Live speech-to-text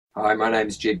Hi, my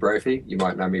name's Jed Brophy. You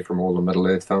might know me from all the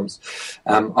Middle-earth films.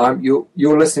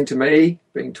 You're listening to me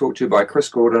being talked to by Chris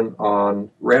Gordon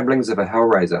on Ramblings of a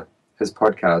Hellraiser, his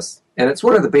podcast. And it's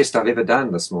one of the best I've ever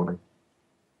done this morning.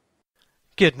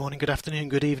 Good morning, good afternoon,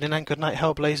 good evening, and good night,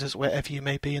 Hellblazers, wherever you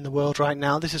may be in the world right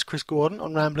now. This is Chris Gordon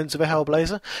on Ramblings of a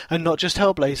Hellblazer, and not just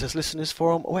Hellblazers, listeners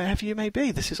forum, wherever you may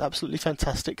be. This is absolutely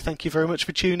fantastic. Thank you very much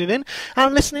for tuning in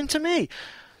and listening to me.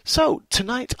 So,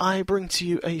 tonight I bring to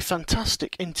you a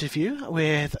fantastic interview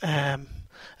with a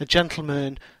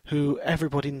gentleman who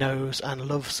everybody knows and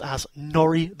loves as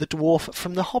Nori the dwarf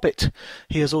from The Hobbit.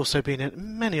 He has also been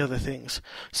in many other things.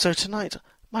 So tonight,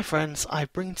 my friends, I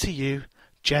bring to you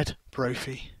Jed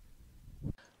Brophy.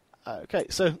 Okay,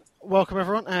 so welcome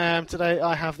everyone. Today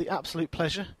I have the absolute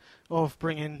pleasure of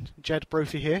bringing Jed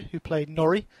Brophy here, who played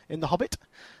Nori in The Hobbit.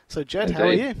 So Jed, Indeed. How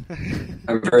are you?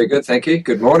 I'm very good, thank you.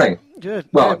 Good morning. Good.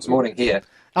 Well, it's morning here.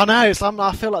 I know.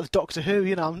 I feel like the Doctor Who.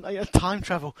 You know, I'm time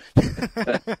travel. I'm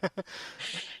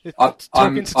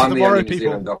the only New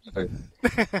Zealand Doctor Who.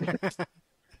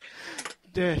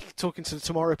 Yeah, talking to the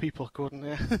tomorrow people, Gordon.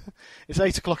 Yeah, it's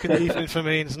 8 o'clock in the evening for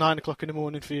me, and it's 9 o'clock in the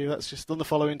morning for you. That's just on the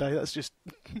following day. That's just.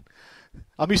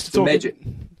 I'm used to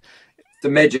talking. The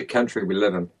magic country we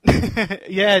live in.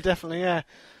 Yeah, definitely. Yeah,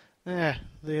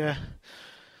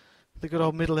 the good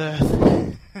old Middle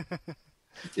Earth.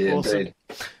 Yeah, awesome. Indeed.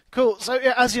 Cool. So,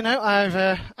 yeah, as you know, I've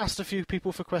asked a few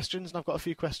people for questions, and I've got a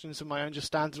few questions of my own, just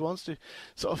standard ones, to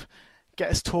sort of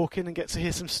get us talking and get to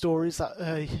hear some stories that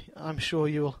I'm sure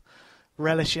you'll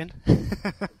relish in.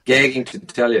 Gagging to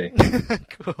tell you.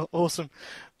 Cool. Awesome.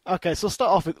 Okay, so I'll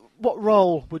start off with, what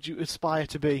role would you aspire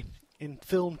to be in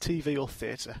film, TV, or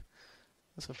theatre?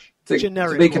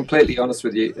 To be completely honest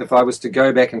with you, if I was to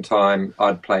go back in time,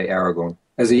 I'd play Aragorn.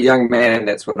 As a young man,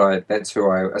 that's who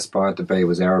I aspired to be,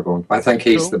 was Aragorn. I think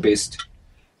he's the best.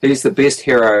 He's the best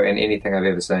hero in anything I've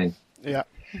ever seen. Yeah.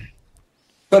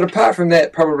 But apart from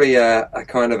that, probably a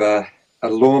kind of a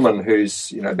lawman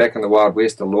who's, you know, back in the Wild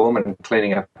West, a lawman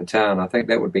cleaning up a town. I think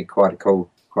that would be quite a cool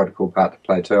part to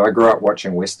play too. I grew up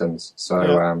watching westerns,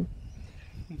 so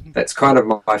that's kind of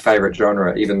my favourite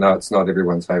genre, even though it's not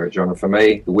everyone's favourite genre. For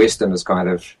me, the western is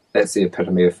that's the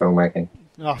epitome of filmmaking.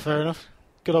 Oh, fair enough.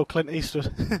 Good old Clint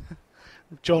Eastwood.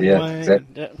 John Wayne.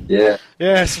 Exactly. Yeah,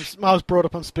 I was brought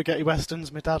up on spaghetti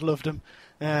westerns. My dad loved them.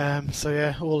 So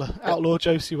yeah, all the Outlaw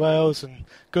Josie Wales and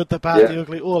Good, the Bad, the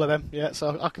Ugly, all of them. Yeah,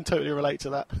 so I can totally relate to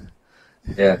that.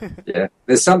 Yeah.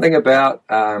 There's something about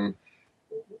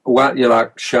you're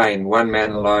like Shane, one man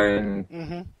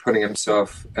alone, putting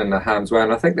himself in the harm's way,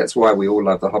 and I think that's why we all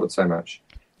love The Hobbit so much,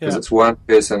 because it's one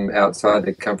person outside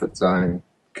their comfort zone,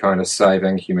 kind of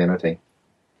saving humanity.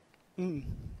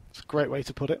 It's a great way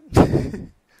to put it,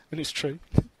 and it's true.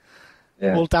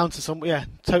 Yeah. All down to someone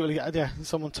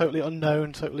totally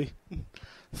unknown, totally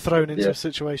thrown into a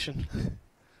situation.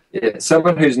 Yeah,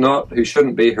 someone who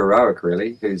shouldn't be heroic,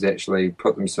 really, who's actually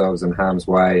put themselves in harm's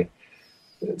way.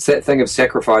 It's that thing of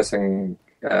sacrificing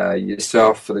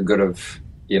yourself for the good of,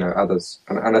 you know, others,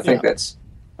 and I think that's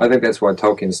why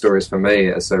Tolkien's stories for me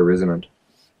are so resonant.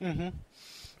 Mm-hmm.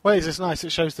 Well, it's nice.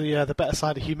 It shows the better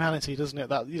side of humanity, doesn't it?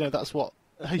 That, you know, that's what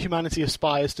humanity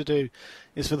aspires to do,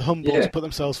 is for the humble to put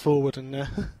themselves forward. And yeah,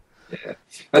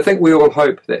 I think we all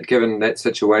hope that, given that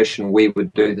situation, we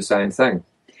would do the same thing.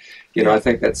 You know, I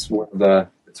think that's one of the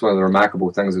remarkable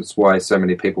things. It's why so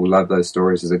many people love those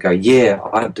stories, is they go, "Yeah,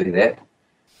 I'd do that."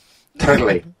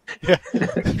 Totally. Yeah.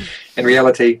 In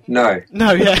reality, no.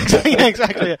 No, yeah,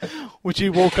 exactly. Yeah. Would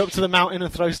you walk up to the mountain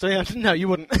and throw stones? No, you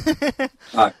wouldn't.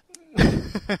 No.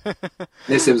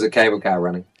 Unless there was a cable car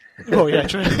running. Oh, yeah,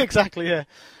 true. Exactly, yeah.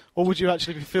 Or would you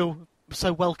actually feel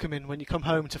so welcoming when you come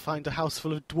home to find a house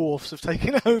full of dwarfs have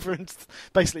taken over and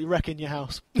basically wrecking your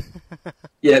house?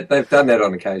 Yeah, they've done that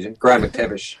on occasion. Graham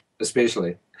McTavish,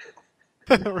 especially.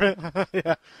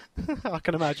 Yeah, I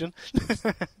can imagine.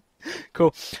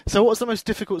 Cool. So what's the most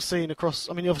difficult scene across...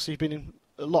 I mean, obviously you've been in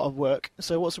a lot of work,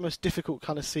 so what's the most difficult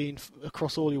kind of scene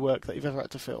across all your work that you've ever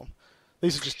had to film?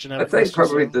 These are just generic questions. I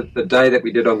think probably the day that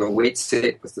we did on the wet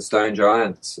set with the Stone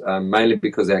Giants, mainly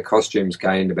because our costumes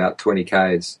gained about 20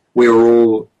 Ks. We were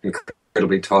all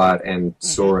incredibly tired and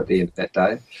sore at the end of that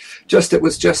day.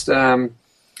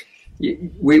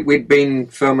 We'd been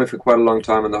filming for quite a long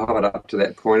time in The Hobbit up to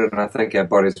that point, and I think our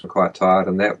bodies were quite tired,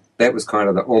 and that was kind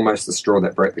of almost the straw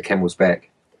that broke the camel's back.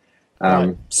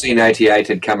 Scene 88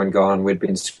 had come and gone. We'd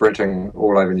been sprinting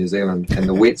all over New Zealand, and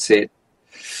the wet set,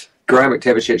 Graham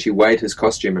McTavish actually weighed his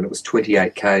costume, and it was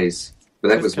 28 Ks. But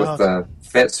that was with the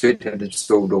fat suit had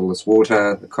absorbed all this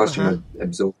water, the costume had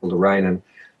absorbed all the rain, and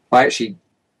I actually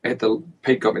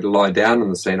Pete got me to lie down in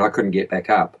the scene. I couldn't get back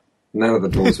up. None of the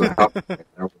dwarves were helping. They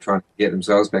were trying to get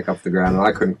themselves back off the ground, and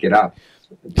I couldn't get up.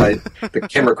 The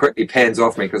camera quickly pans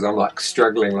off me because I'm like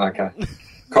struggling like a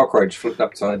cockroach flipped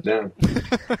upside down.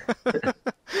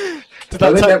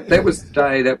 That was the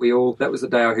day that that was the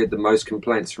day I heard the most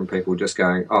complaints from people just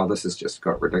going, "Oh, this has just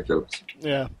got ridiculous."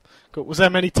 Yeah. Cool. Was there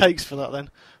many takes for that then?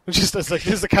 Which is as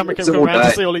the camera came around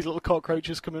to see all these little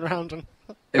cockroaches coming around and.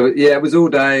 It was all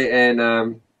day,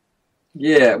 and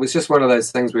it was just one of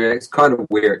those things where it's kind of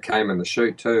where it came in the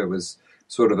shoot too. It was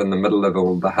sort of in the middle of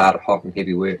all the hard, hot and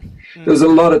heavy work. There was a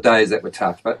lot of days that were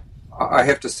tough, but I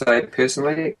have to say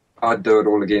personally, I'd do it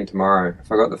all again tomorrow.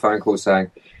 If I got the phone call saying,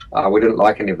 we didn't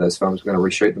like any of those films, we're going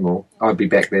to reshoot them all, I'd be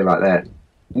back there like that,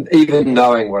 even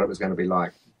knowing what it was going to be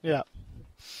like. Yeah.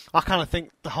 I kind of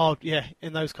think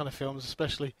in those kind of films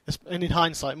especially, and in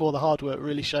hindsight more, the hard work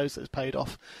really shows that it's paid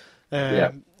off.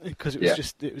 Because it's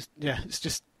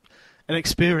just an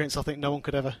experience I think no one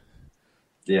could ever.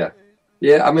 Yeah.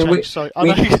 Yeah, I mean, I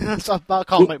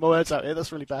can't make my words out here.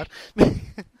 That's really bad.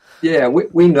 Yeah,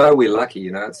 we know we're lucky.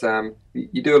 You know, it's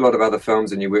you do a lot of other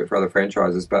films and you work for other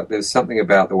franchises, but there's something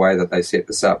about the way that they set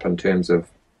this up in terms of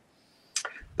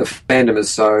the fandom is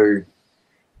so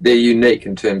they're unique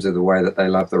in terms of the way that they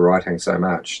love the writing so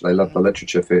much. They love the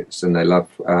literature first, and they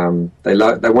want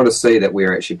to see that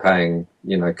we're actually paying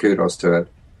kudos to it.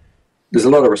 There's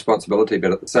a lot of responsibility,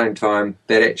 but at the same time,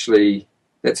 that's a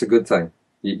good thing.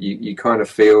 You kind of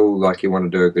feel like you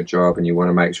want to do a good job and you want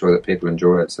to make sure that people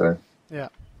enjoy it. So yeah,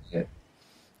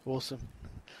 awesome.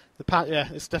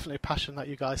 It's definitely a passion that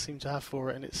you guys seem to have for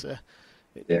it, and it's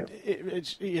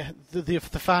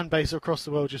the fan base across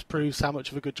the world just proves how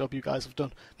much of a good job you guys have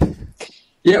done.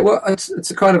 Yeah, well, it's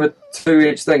a kind of a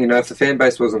two-edged thing. If the fan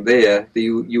base wasn't there,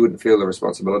 you wouldn't feel the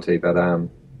responsibility. But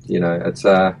it's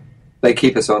they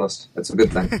keep us honest. It's a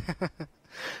good thing.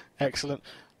 Excellent.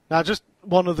 Now, just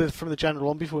one from the general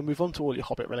one before we move on to all your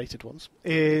Hobbit-related ones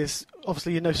is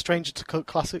obviously you're no stranger to cult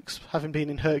classics, having been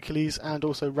in Hercules and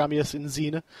also Ramius in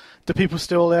Xena. Do people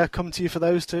still come to you for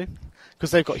those two?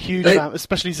 Because they've got huge fans,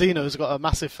 especially Xeno's got a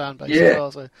massive fan base as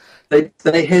well. So.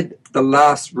 They had the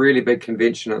last really big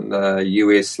convention in the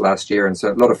US last year, and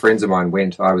so a lot of friends of mine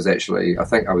went. I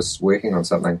think I was working on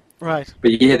something. Right.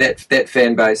 But yeah, that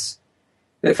fan base.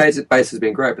 That fan base has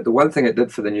been great, but the one thing it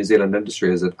did for the New Zealand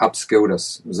industry is it upskilled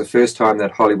us. It was the first time that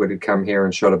Hollywood had come here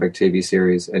and shot a big TV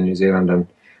series in New Zealand, and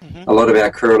a lot of our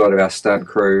crew, a lot of our stunt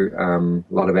crew, a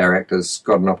lot of our actors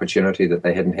got an opportunity that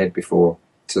they hadn't had before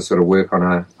to sort of work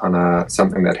on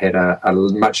something that had a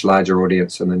much larger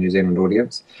audience than the New Zealand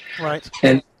audience. Right.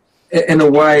 And in a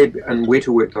way, and Weta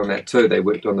worked on that too. They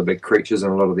worked on the big creatures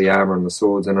and a lot of the armour and the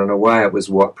swords, and in a way it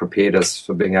was what prepared us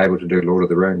for being able to do Lord of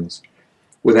the Rings.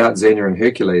 Without Xena and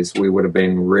Hercules, we would have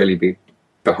been really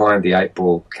behind the eight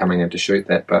ball coming in to shoot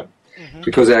that. But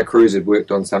because our crews had worked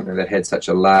on something that had such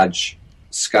a large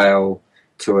scale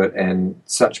to it and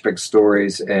such big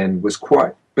stories and was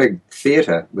quite big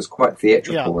theatre, was quite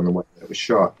theatrical in the way that it was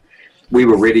shot, we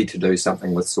were ready to do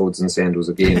something with swords and sandals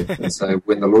again. And so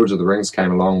when the Lords of the Rings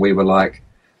came along, we were like,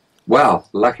 wow,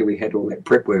 lucky we had all that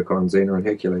prep work on Xena and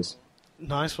Hercules.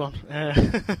 Nice one.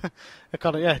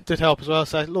 It did help as well.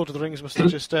 So Lord of the Rings must have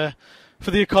just,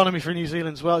 for the economy for New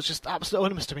Zealand as well, it's just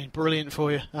absolutely, it must have been brilliant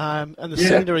for you. And the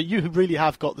scenery, you really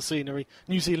have got the scenery.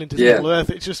 New Zealand is Middle Earth.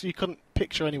 It's just, you couldn't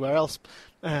picture anywhere else.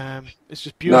 It's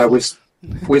just beautiful. No,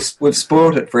 we've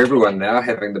spoiled it for everyone now,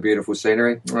 having the beautiful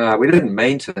scenery. We didn't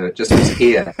mean to, it just was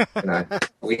here.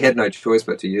 We had no choice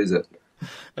but to use it.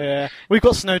 Yeah, we've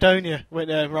got Snowdonia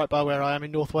right by where I am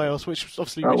in North Wales, which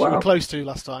obviously we were close to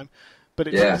last time. But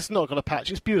it's not got a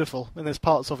patch. It's beautiful, and there's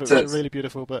parts of it which are really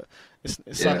beautiful. But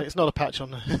sadly, it's not a patch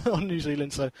on New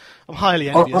Zealand. So I'm highly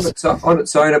envious. On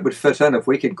its own, it would fit in if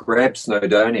we could grab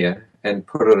Snowdonia and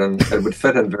put it in. It would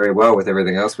fit in very well with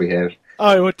everything else we have.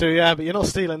 Oh, it would do, yeah. But you're not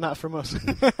stealing that from us.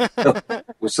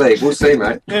 We'll see,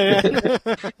 mate. Yeah.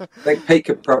 I think Pete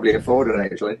could probably afford it,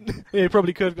 actually. Yeah, he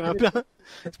probably could.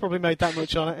 It's probably made that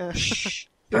much on it. Yeah. Shh!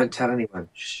 Don't tell anyone.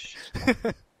 Shh.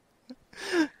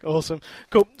 Awesome,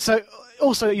 cool. So,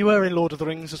 also you were in Lord of the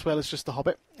Rings as well as just the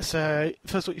Hobbit. So,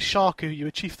 first of all, Sharku, you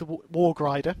achieved the Warg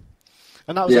Rider,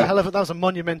 and that was that was a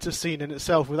monumentous scene in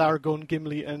itself with Aragorn,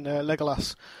 Gimli, and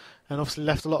Legolas, and obviously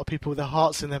left a lot of people with their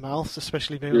hearts in their mouths,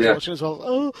 especially me watching as well.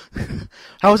 Oh,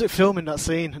 how was it filming that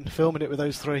scene and filming it with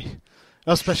those three?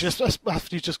 Especially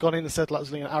after you've just gone in and said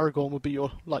Aragorn would be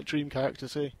your dream character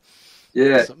too.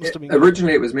 Yeah,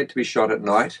 originally it was meant to be shot at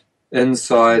night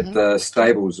inside the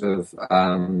stables of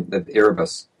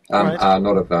Erebus.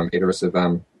 Not of Erebus,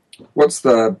 of what's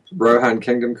the Rohan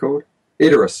kingdom called?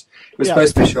 Erebus. It was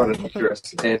supposed to be shot at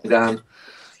Erebus, and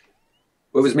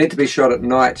Well, it was meant to be shot at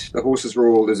night. The horses were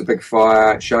all, there's a big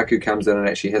fire. Sharku comes in and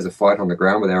actually has a fight on the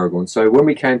ground with Aragorn. So when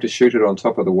we came to shoot it on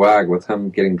top of the Warg with him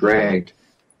getting dragged,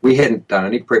 we hadn't done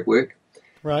any prep work.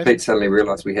 Right. Pete suddenly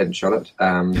realised we hadn't shot it.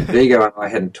 Vigo and I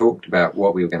hadn't talked about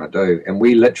what we were going to do. And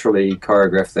we literally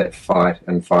choreographed that fight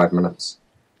in 5 minutes.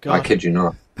 God. I kid you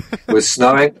not. It was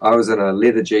snowing. I was in a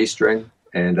leather G-string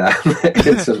and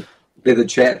some leather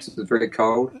chaps. It was very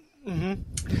cold.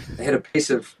 Mm-hmm. They had a piece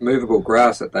of movable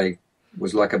grass that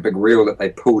was like a big reel that they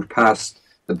pulled past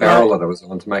the barrel that I was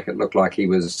on to make it look like we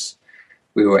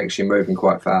were actually moving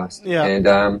quite fast. Yeah.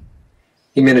 And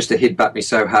he managed to headbutt me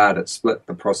so hard it split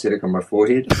the prosthetic on my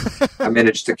forehead. I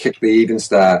managed to kick the Even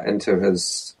Star into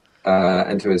his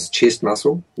chest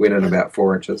muscle, went in about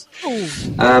 4 inches.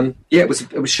 It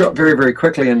was shot very, very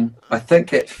quickly, and I think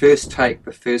that the first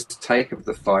take of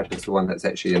the fight is the one that's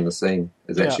actually in the scene,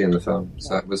 actually in the film.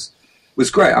 So it was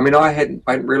great. I mean, I hadn't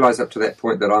realised up to that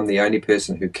point that I'm the only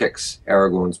person who kicks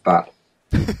Aragorn's butt.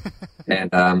 And,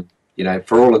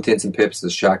 for all intents and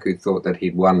purposes, Sharku thought that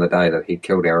he'd won the day, that he'd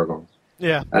killed Aragorn.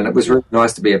 Yeah. And it was really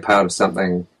nice to be a part of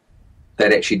something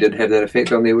that actually did have that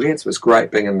effect on the audience. It was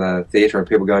great being in the theatre and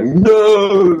people going,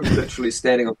 no! Literally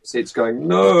standing on the seats going,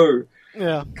 no!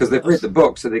 Yeah. Because they've read the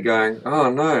book, so they're going, oh,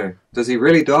 no, does he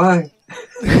really die?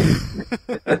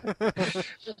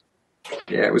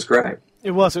 Yeah, it was great. It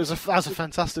was a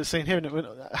fantastic scene. Hearing it,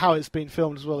 how it's been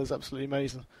filmed as well is absolutely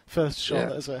amazing. First shot,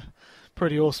 that is a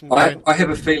pretty awesome. I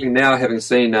have a feeling now, having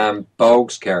seen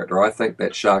Bolg's character, I think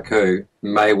that Sharku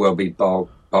may well be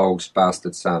Bolg's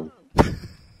bastard son.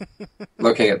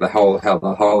 Looking at how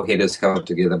the whole head is held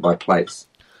together by plates,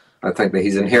 I think that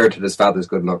he's inherited his father's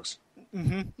good looks.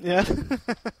 Mm-hmm. Yeah,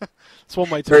 it's one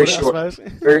way to put it, I suppose.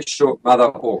 Very short mother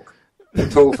orc.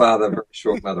 Tall father, very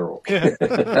short mother orc. Yeah.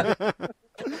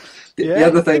 The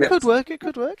other thing it could work.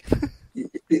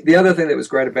 The other thing that was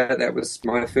great about that was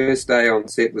my first day on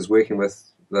set was working with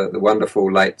the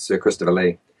wonderful late Sir Christopher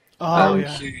Lee.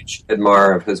 Huge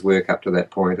admirer of his work up to that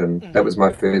point, and that was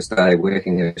my first day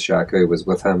working as Sharku, was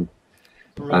with him.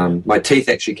 My teeth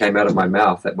actually came out of my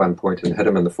mouth at one point and hit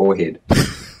him in the forehead.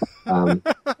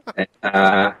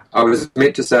 I was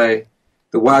meant to say,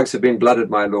 the Wargs have been blooded,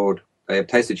 my lord. They have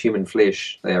tasted human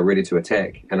flesh. They are ready to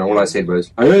attack. And all I said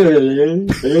was, and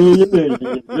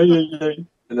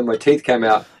then my teeth came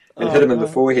out and hit him in the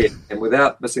forehead. And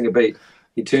without missing a beat,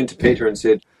 he turned to Peter and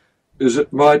said, is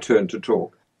it my turn to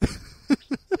talk?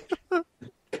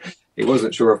 He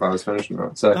wasn't sure if I was finished or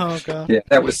not. So, yeah,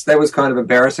 that was kind of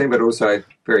embarrassing, but also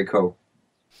very cool.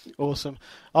 Awesome.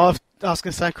 I was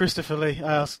going to say, Christopher Lee,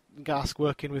 I asked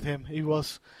working with him. He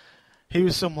was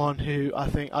someone who I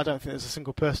don't think there's a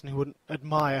single person who wouldn't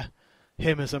admire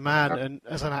him as a man and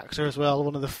as an actor as well.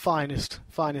 One of the finest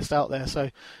out there. So,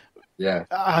 yeah,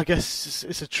 I guess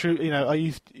it's a true.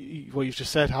 You've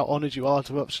just said how honoured you are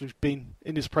to have actually been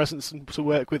in his presence and to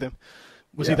work with him.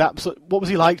 Was he that? What was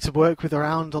he like to work with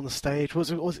around on the stage?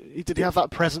 Did he have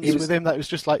that presence with him that was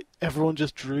just like everyone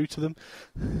just drew to them?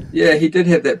 Yeah, he did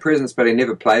have that presence, but he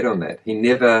never played on that. He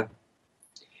never.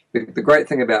 The great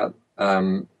thing about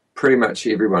pretty much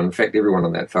everyone, in fact, everyone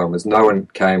on that film, is no one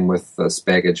came with this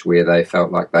baggage where they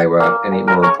felt like they were any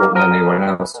more important than anyone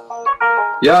else.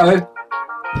 Yo.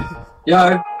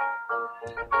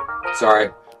 Sorry.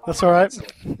 That's all right.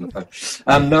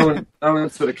 No one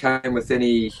sort of came with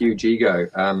any huge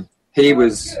ego. He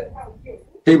was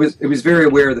very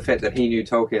aware of the fact that he knew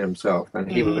Tolkien himself,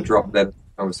 and he would drop that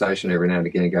conversation every now and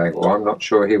again, going, "Well, I'm not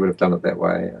sure he would have done it that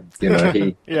way."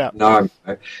 No,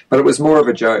 but it was more of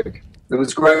a joke. It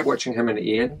was great watching him and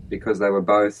Ian because they were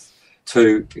both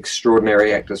two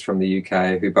extraordinary actors from the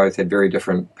UK who both had very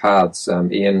different paths.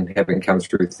 Ian having come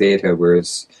through theatre,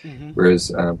 whereas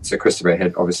Sir Christopher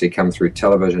had obviously come through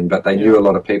television, but they knew a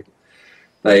lot of people.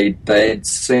 They had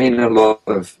seen a lot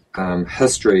of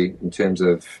history in terms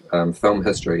of film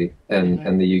history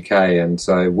in the UK, and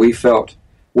so we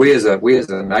as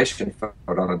a nation felt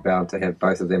honoured, bound to have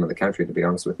both of them in the country. To be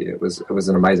honest with you, it was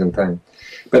an amazing thing.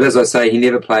 But as I say, he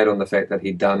never played on the fact that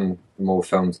he'd done more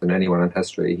films than anyone in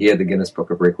history. He had the Guinness Book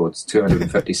of Records,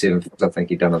 257 films I think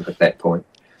he'd done at that point.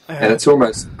 And it's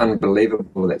almost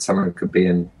unbelievable that someone could be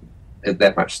in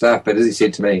that much stuff. But as he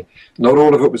said to me, not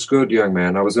all of it was good, young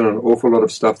man. I was in an awful lot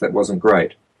of stuff that wasn't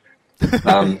great.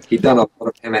 He'd done a lot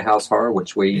of Hammer House horror,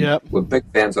 which we were big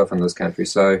fans of in this country.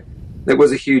 So that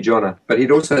was a huge honour. But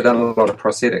he'd also done a lot of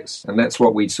prosthetics. And that's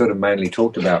what we sort of mainly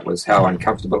talked about, was how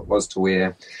uncomfortable it was to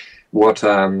wear, what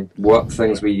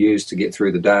things we used to get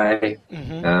through the day.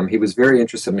 He was very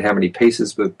interested in how many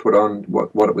pieces were put on,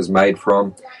 what it was made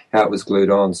from, how it was glued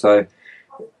on. So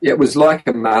it was like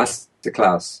a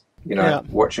masterclass,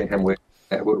 watching him work.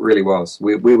 It really was.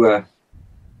 We were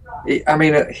I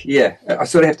mean, yeah, I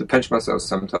sort of have to pinch myself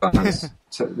sometimes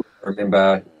to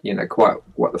remember, quite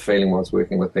what the feeling was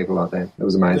working with people like that. It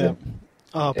was amazing. Yeah.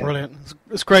 Oh, brilliant!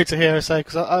 It's great to hear. I say,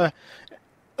 because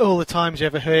all the times you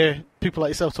ever hear people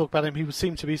like yourself talk about him, he would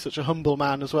seem to be such a humble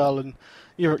man as well. And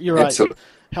you're right. Absolutely.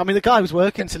 I mean, the guy was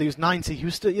working till he was 90. He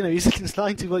was still, he's in his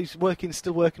 90s, but he's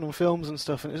still working on films and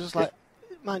stuff. And it's just like,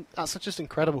 man, that's just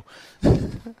incredible.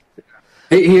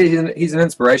 He's an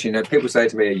inspiration. People say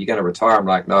to me, "Are you going to retire?" I'm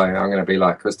like, "No, I'm going to be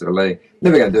like Christopher Lee.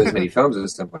 Never going to do as many films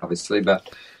as him, obviously, but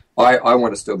I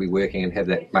want to still be working and have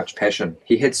that much passion."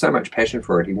 He had so much passion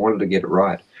for it. He wanted to get it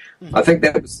right. Mm-hmm. I think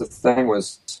that was the thing,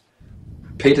 was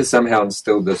Peter somehow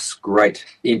instilled this great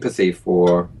empathy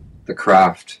for the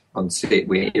craft on set,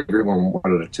 where everyone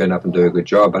wanted to turn up and do a good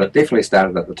job, but it definitely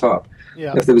started at the top.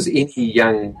 Yeah. If there was any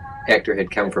young actor who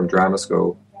had come from drama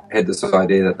school, had this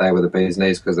idea that they were the bee's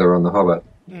knees because they were on The Hobbit,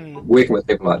 working with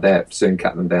people like that soon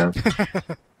cut them down.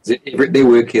 Their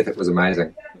work ethic was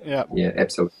amazing. Yeah,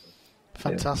 absolutely.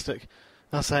 Fantastic.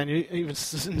 I was saying, even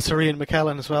Sir Ian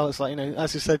McKellen as well, it's like,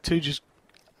 as you said, two just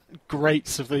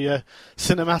greats of the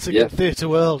cinematic and theatre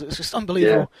world. It's just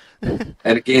unbelievable. Yeah.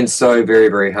 And again, so very,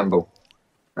 very humble.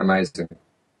 Amazing.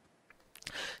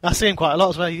 I see him quite a lot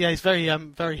as well. Yeah, he's very,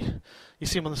 you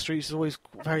see him on the streets, he's always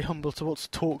very humble to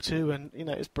talk to, and,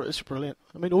 it's brilliant.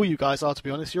 I mean, all you guys are, to be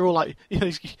honest. You're all like,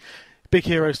 big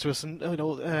heroes to us, and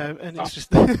it's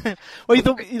just well, you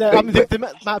thought, I mean, the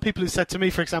amount of people who said to me,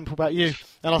 for example, about you,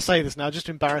 and I'll say this now just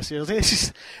to embarrass you, it's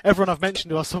just everyone I've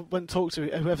mentioned who I went and talked to,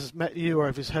 whoever's met you or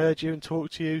whoever's heard you and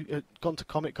talked to you, gone to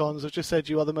Comic Cons, have just said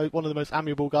you are one of the most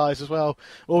amiable guys as well,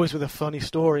 always with a funny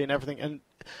story and everything. And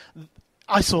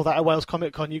I saw that at Wales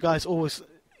Comic Con. You guys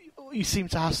you seem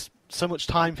to have so much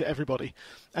time for everybody,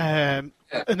 and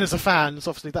as a fan,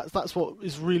 obviously that's what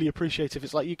is really appreciative.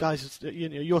 It's like you guys,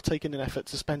 you're taking an effort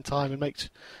to spend time and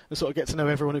sort of get to know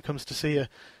everyone who comes to see you.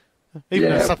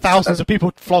 Even if thousands of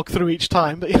people flog through each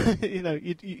time, but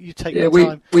you take the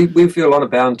time. We feel on a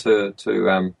bound to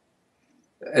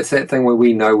it's that thing where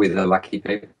we know we're the lucky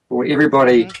people.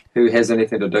 Everybody who has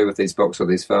anything to do with these books or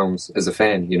these films is a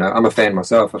fan. I'm a fan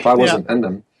myself. If I wasn't in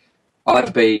them,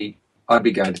 I'd be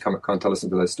going to Comic Con to listen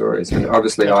to those stories. And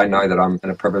obviously I know that I'm in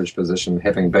a privileged position,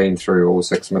 having been through all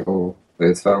 6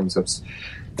 Middle-earth films. It's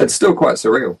still quite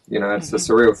surreal. It's a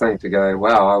surreal thing to go,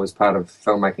 wow, I was part of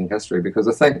filmmaking history, because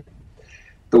I think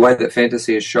the way that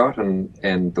fantasy is shot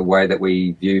and the way that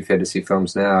we view fantasy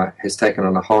films now has taken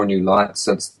on a whole new light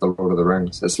since The Lord of the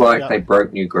Rings. It's like they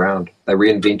broke new ground. They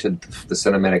reinvented the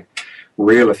cinematic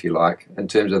reel, if you like, in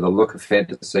terms of the look of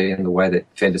fantasy and the way that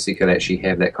fantasy could actually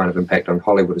have that kind of impact on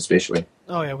Hollywood, especially.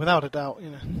 Oh yeah, without a doubt,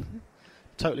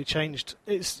 totally changed.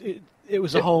 It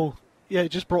was a whole, it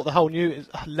just brought the whole new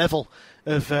level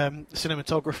of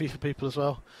cinematography for people as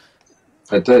well.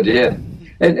 It did, yeah,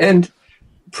 and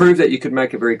proved that you could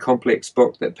make a very complex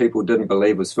book that people didn't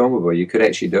believe was filmable. You could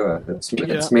actually do it.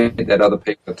 It's meant that other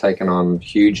people have taken on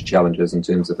huge challenges in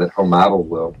terms of that whole Marvel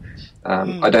world.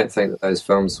 I don't think that those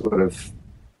films would have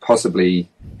possibly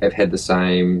have had the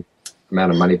same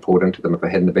amount of money poured into them if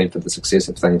it hadn't been for the success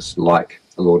of things like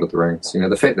The Lord of the Rings.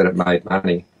 The fact that it made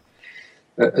money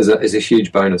is a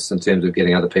huge bonus in terms of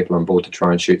getting other people on board to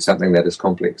try and shoot something that is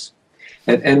complex.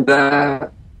 And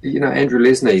Andrew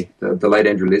Lesnie, the late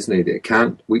Andrew Lesnie,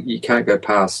 you can't go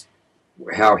past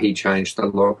how he changed the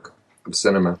look of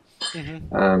cinema,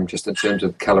 just in terms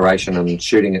of coloration and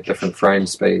shooting at different frame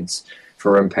speeds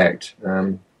for impact.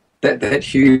 That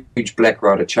huge Black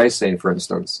Rider chase scene, for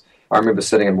instance, I remember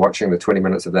sitting and watching the 20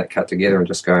 minutes of that cut together and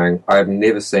just going, I have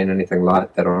never seen anything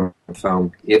like that on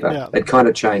film ever. Yeah. It kind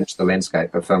of changed the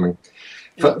landscape of filming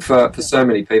for so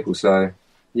many people. So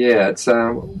yeah, it's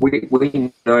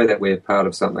we know that we're part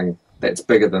of something that's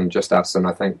bigger than just us, and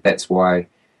I think that's why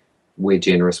we're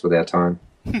generous with our time.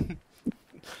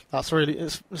 That's really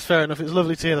it's fair enough. It's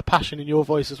lovely to hear the passion in your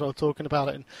voice as well, talking about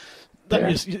it, and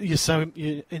that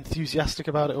you're enthusiastic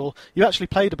about it all. You actually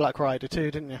played a Black Rider too,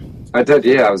 didn't you? I did.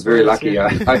 Yeah, I was very lucky. I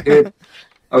heard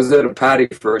I was at a party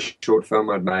for a short film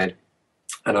I'd made,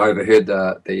 and I overheard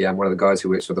the one of the guys who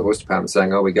works for the horse department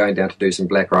saying, "Oh, we're going down to do some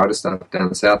Black Rider stuff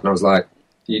down south," and I was like,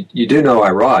 You do know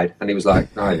I ride? And he was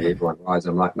like, no, everyone rides.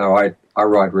 And I'm like, no, I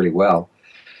ride really well.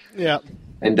 Yeah.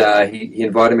 And he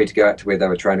invited me to go out to where they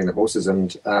were training the horses,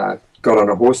 and got on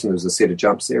a horse, and there was a set of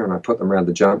jumps there, and I put them around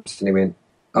the jumps, and he went,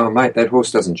 oh, mate, that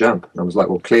horse doesn't jump. And I was like,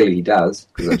 well, clearly he does,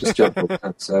 because I just jumped all the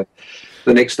time. So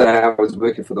the next day I was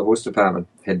working for the horse department,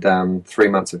 had 3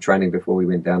 months of training before we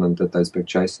went down and did those big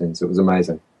chase scenes. It was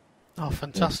amazing. Oh,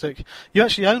 fantastic! Yeah. You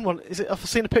actually own one. Is it? I've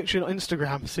seen a picture on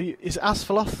Instagram. So is it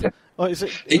Asphaleth? Yeah. Or is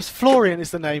it? It's Florian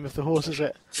is the name of the horse, is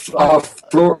it?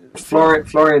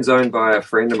 Florian's owned by a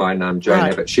friend of mine named Joan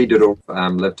Abbott. She did all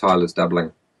Liv Tyler's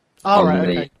doubling on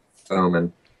the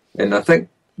film, and I think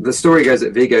the story goes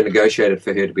that Vigo negotiated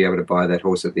for her to be able to buy that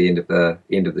horse at the end of the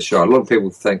shot. A lot of people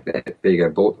think that Vigo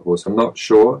bought the horse. I'm not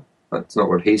sure. That's not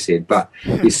what he said, but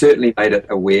he certainly made it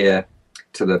aware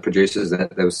to the producers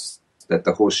that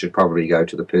the horse should probably go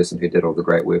to the person who did all the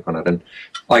great work on it. And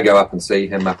I go up and see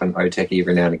him up in Otaki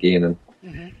every now and again,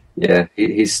 and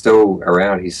he's still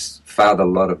around. He's fathered a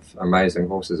lot of amazing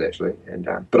horses, actually. And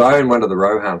but I own one of the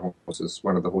Rohan horses,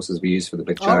 one of the horses we use for the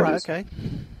big charges. Oh, right, okay.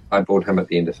 I bought him at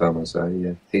the end of filming, so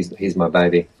yeah, he's my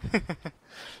baby.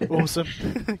 Awesome.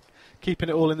 Keeping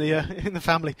it all in the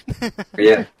family.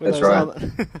 Yeah, that's right.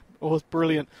 Oh,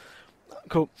 brilliant.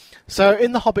 Cool. So,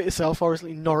 in The Hobbit itself,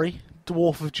 obviously Nori,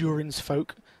 dwarf of Durin's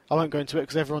folk. I won't go into it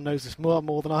because everyone knows this more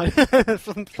than I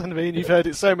than me, and you've heard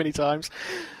it so many times.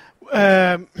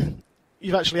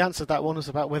 You've actually answered that one, was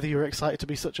about whether you're excited to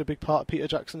be such a big part of Peter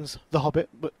Jackson's The Hobbit,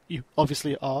 but you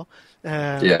obviously are,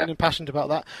 and impassioned about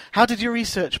that. How did your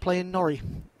research play in Nori?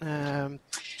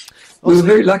 We were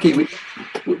very lucky.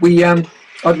 We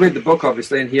I'd read the book,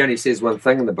 obviously, and he only says one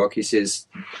thing in the book. He says,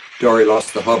 Dori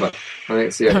lost the Hobbit. I think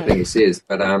that's the only thing he says.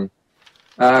 But on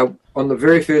the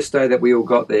very first day that we all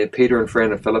got there, Peter and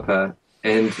Fran and Philippa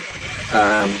and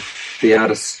the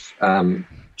artists,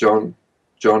 John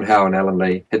Howe and Alan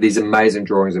Lee, had these amazing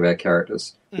drawings of our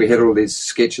characters. We had all these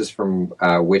sketches from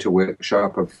Weta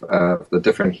Workshop of the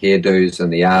different hairdos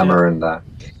and the armour and the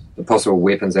possible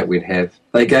weapons that we'd have.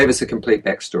 They gave us a complete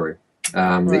backstory.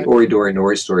 The Ori Dori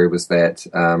Nori story was that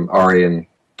Ori and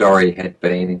Dori had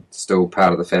been still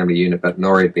part of the family unit, but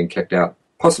Nori had been kicked out,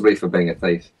 possibly for being a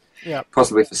thief,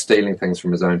 possibly for stealing things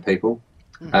from his own people.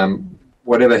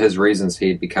 Whatever his reasons,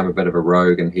 he'd become a bit of a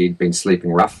rogue and he'd been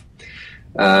sleeping rough.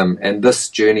 And this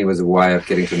journey was a way of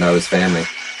getting to know his family.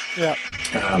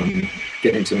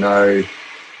 Getting to know,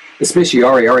 especially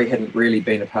Ori. Ori hadn't really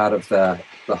been a part of the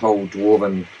whole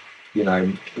dwarven,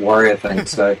 warrior thing.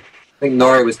 So I think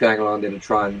Nori was going along there to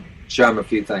try and show him a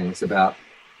few things about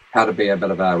how to be a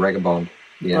bit of a vagabond,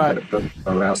 a bit of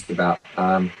a roustabout.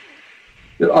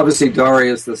 Obviously, Dori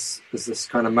is this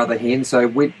kind of mother hen. So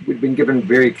we'd been given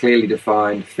very clearly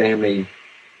defined family,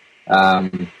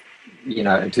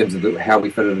 in terms of how we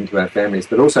fitted into our families,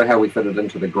 but also how we fitted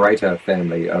into the greater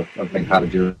family of being part of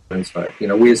Durin's folk.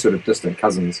 We're sort of distant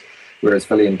cousins, whereas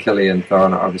Philly and Killy and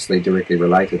Thorin are obviously directly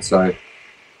related. So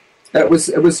it was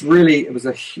a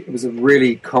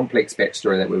really complex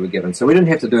backstory that we were given. So we didn't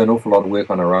have to do an awful lot of work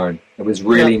on our own. It was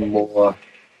really more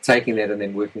taking that and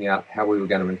then working out how we were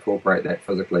going to incorporate that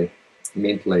physically,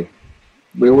 mentally.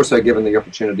 We were also given the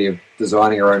opportunity of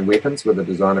designing our own weapons with a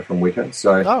designer from Weta.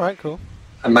 So, all right, cool.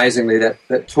 Amazingly,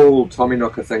 that tall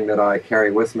Tommyknocker thing that I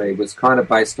carry with me was kind of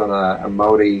based on a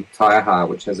Māori taiaha,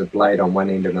 which has a blade on one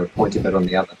end and a pointy bit on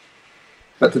the other.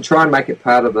 But to try and make it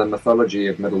part of the mythology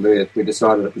of Middle-earth, we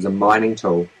decided it was a mining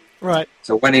tool. Right.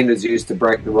 So one end is used to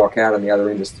break the rock out and the other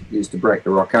end is used to break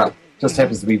the rock up. Just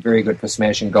happens to be very good for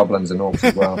smashing goblins and orcs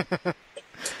as well.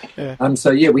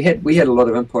 We had a lot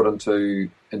of input into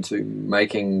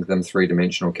making them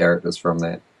three-dimensional characters from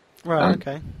that. Right,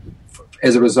 okay.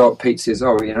 As a result, Pete says,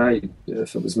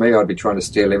 if it was me, I'd be trying to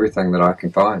steal everything that I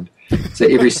can find. So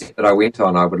every set that I went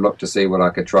on, I would look to see what I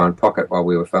could try and pocket while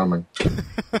we were filming.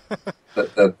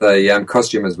 The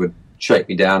costumers would shake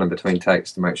me down in between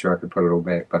takes to make sure I could put it all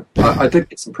back. But I did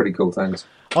get some pretty cool things.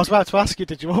 I was about to ask you,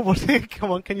 did you?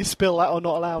 Come on, can you spill that or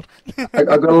not allowed? I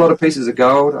got a lot of pieces of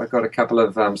gold. I got a couple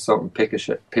of salt and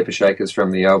pepper shakers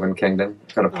from the Elven Kingdom.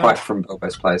 I got a pipe from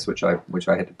Bilbo's place, which I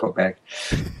had to put back.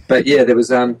 But yeah, there was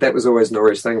that was always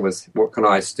Nori's thing, was what can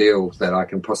I steal that I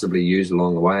can possibly use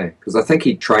along the way? Because I think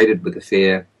he traded with a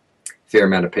fair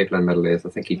amount of people in Middle-earth. I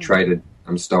think he traded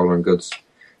stolen goods,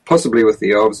 possibly with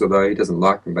the elves, although he doesn't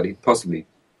like them, but he'd possibly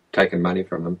taken money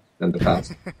from them in the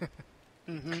past.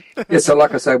 Yeah, so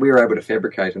like I say, we were able to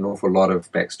fabricate an awful lot of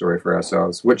backstory for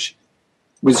ourselves, which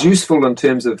was useful in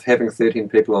terms of having 13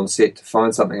 people on set to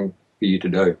find something for you to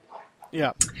do.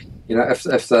 Yeah. If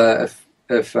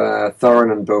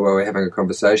Thorin and Bilbo are having a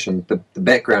conversation, the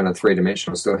background in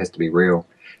three-dimensional still has to be real.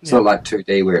 It's not like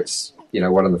 2D where it's,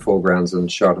 one in the foreground's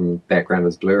and shot and the background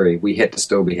is blurry. We had to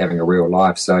still be having a real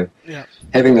life. So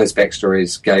having those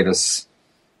backstories gave us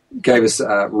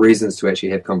reasons to actually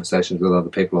have conversations with other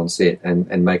people on set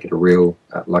and make it a real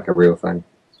thing.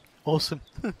 Awesome.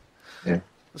 Yeah,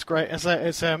 that's great.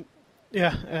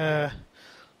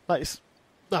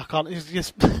 I can't.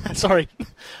 Just, sorry,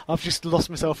 I've just lost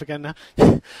myself again now.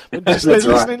 Just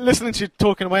listening to you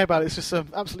talking away about it, it's just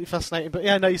absolutely fascinating. But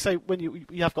yeah, no, you say when you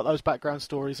have got those background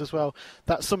stories as well.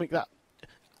 That's something that,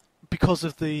 because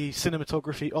of the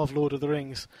cinematography of Lord of the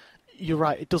Rings, you're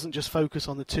right. It doesn't just focus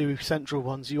on the two central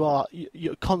ones. You're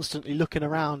constantly looking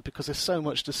around because there's so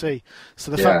much to see.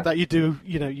 So the fact that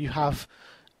you have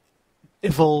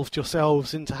evolved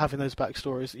yourselves into having those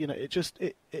backstories,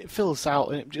 it fills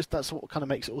out, and that's what kind of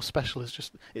makes it all special.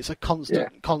 It's a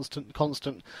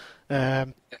constant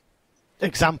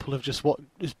example of just what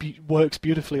works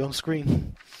beautifully on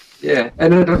screen. Yeah,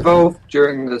 and it evolved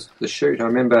during the shoot. I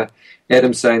remember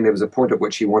Adam saying there was a point at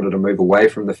which he wanted to move away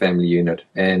from the family unit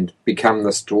and become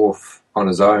this dwarf on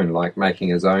his own, like making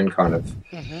his own kind of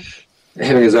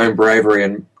having his own bravery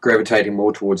and gravitating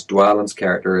more towards Dwalin's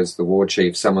character as the war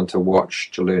chief, someone to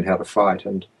watch to learn how to fight.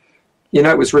 And,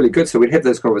 it was really good. So we'd have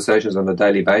those conversations on a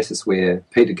daily basis where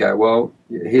Pete'd go, well,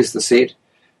 here's the set.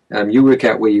 You work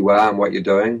out where you are and what you're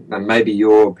doing. And maybe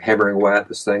you're hammering away at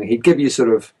this thing. He'd give you sort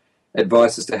of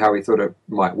advice as to how he thought it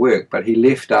might work. But he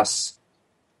left us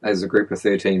as a group of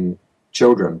 13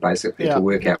 children, basically, to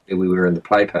work out where we were in the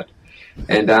play pit.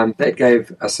 And that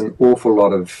gave us an awful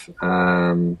lot of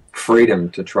freedom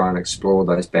to try and explore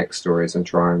those backstories and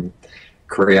try and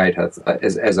create,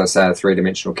 as I say, a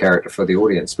three-dimensional character for the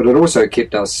audience. But it also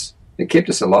kept us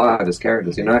alive as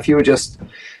characters. If you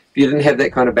didn't have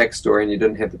that kind of backstory and you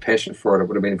didn't have the passion for it, it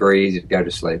would have been very easy to go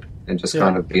to sleep and just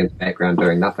kind of be in the background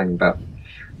doing nothing. But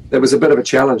it was a bit of a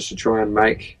challenge to try and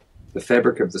make the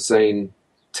fabric of the scene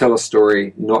tell a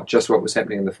story, not just what was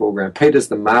happening in the foreground. Peter's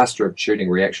the master of shooting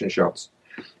reaction shots.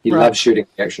 He loves shooting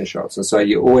reaction shots, and so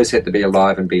you always had to be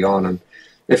alive and be on. And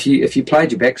if you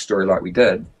played your backstory like we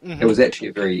did, it was actually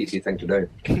a very easy thing to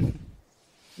do.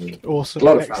 Awesome. A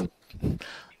lot of fun.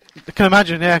 I can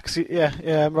imagine, because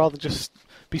rather just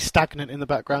be stagnant in the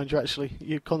background,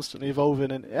 you're constantly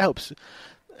evolving, and it helps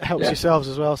yourselves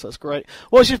as well. So that's great.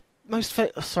 What's your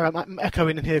sorry, I'm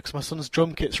echoing in here because my son's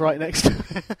drum kit's right next to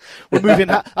me. We're moving.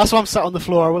 That's why I'm sat on the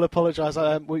floor. I will apologise.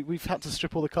 We've had to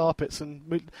strip all the carpets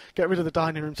and get rid of the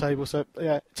dining room table. So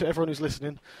yeah, to everyone who's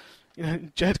listening,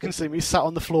 Jed can see me sat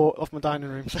on the floor of my dining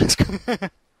room. So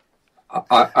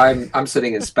I'm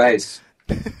sitting in space.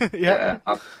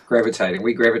 I'm gravitating.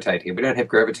 We gravitate here. We don't have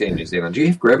gravity in New Zealand. Do you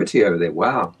have gravity over there?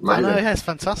 Wow, amazing. I know, it's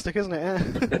fantastic, isn't it?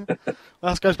 Yeah.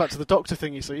 Well, that goes back to the Doctor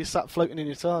thing, you see. You sat floating in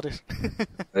your TARDIS.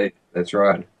 That's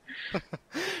right.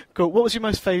 Cool. What was your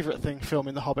most favourite thing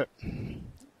filming The Hobbit?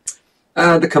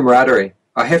 The camaraderie.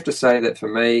 I have to say that for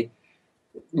me,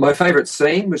 my favourite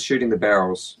scene was shooting the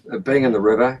barrels, being in the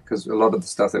river, because a lot of the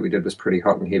stuff that we did was pretty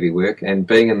hot and heavy work, and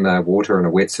being in the water in a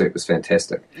wetsuit was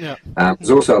fantastic. Yeah. It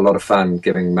was also a lot of fun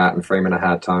giving Martin Freeman a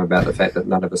hard time about the fact that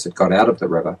none of us had got out of the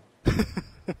river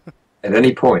at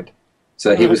any point.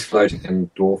 So he was floating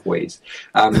in dwarf wheeze.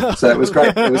 So it was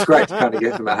great. It was great to kind of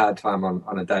give him a hard time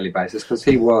on a daily basis because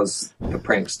he was the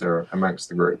prankster amongst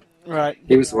the group. Right.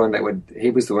 He was the one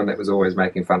that was always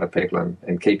making fun of people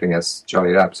and keeping us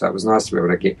jollied up. So it was nice to be able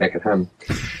to get back at him.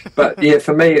 But yeah,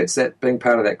 for me, it's that being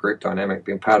part of that group dynamic,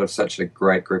 being part of such a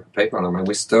great group of people. I mean,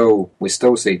 we still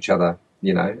see each other,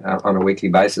 on a weekly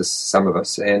basis, some of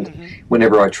us. And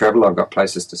whenever I travel, I've got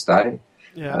places to stay.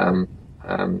 Yeah.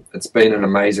 It's been an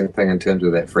amazing thing in terms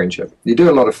of that friendship. You do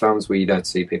a lot of films where you don't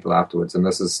see people afterwards, and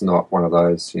this is not one of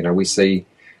those.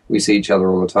 We see each other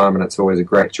all the time, and it's always a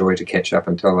great joy to catch up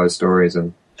and tell those stories.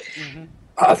 And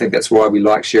I think that's why we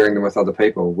like sharing them with other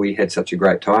people. We had such a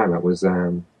great time. It was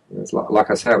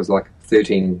like I say, it was like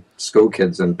 13 school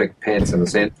kids in big pants in the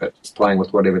sandpit, just playing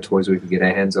with whatever toys we could get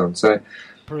our hands on. So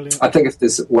brilliant. I think if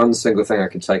there's one single thing I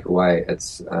could take away,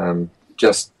 it's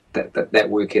just that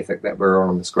work ethic that we're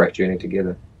on this great journey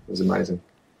together. It was amazing.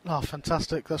 Oh,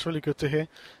 fantastic. That's really good to hear.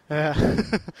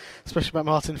 Especially about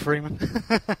Martin Freeman.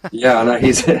 Yeah, I know.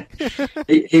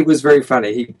 He was very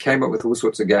funny. He came up with all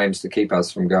sorts of games to keep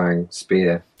us from going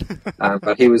spare.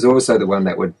 But he was also the one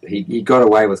that he got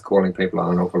away with calling people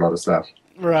on an awful lot of stuff.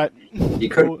 Right. You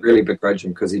couldn't really begrudge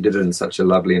him because he did it in such a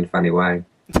lovely and funny way.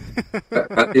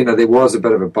 But there was a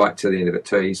bit of a bite to the end of it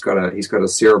too. He's got a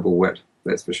cerebral wit,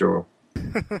 that's for sure.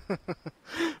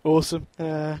 Awesome.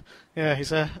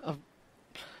 He's I'd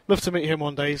love to meet him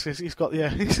one day. He's got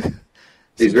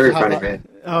He's very funny, man.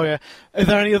 Oh yeah. Are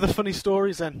there any other funny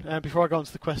stories then? Before I go on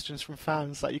to the questions from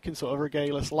fans that you can sort of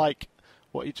regale us, like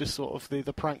what you just sort of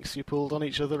the pranks you pulled on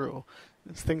each other, or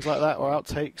things like that, or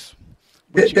outtakes?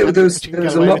 There was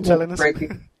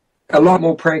a lot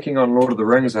more pranking on Lord of the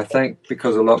Rings, I think,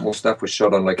 because a lot more stuff was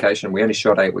shot on location. We only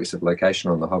shot 8 weeks of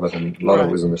location on The Hobbit, and a lot of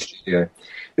it was in the studio.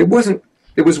 It wasn't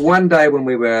There was one day when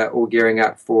we were all gearing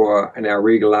up in our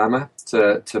regal armour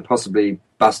to possibly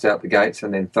bust out the gates,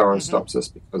 and then Thorin stops us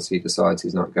because he decides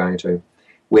he's not going to.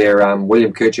 Where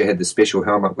William Kircher had the special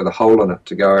helmet with a hole in it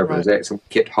to go over his axe, and we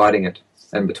kept hiding it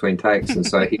in between takes, and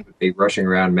so he would be rushing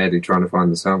around madly trying to find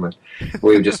this helmet.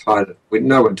 We would just hide it.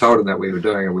 No one told him that we were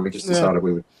doing it. We just decided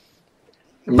we would.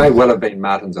 It may well have been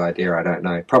Martin's idea. I don't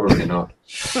know. Probably not.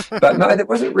 But no, there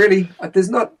wasn't really. There's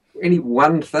not any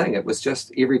one thing. It was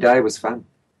just every day was fun.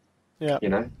 Yeah. You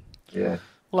know. Yeah.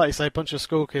 Like you say, a bunch of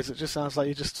school kids. It just sounds like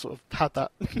you just sort of had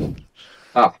that.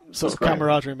 Sort of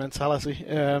camaraderie mentality.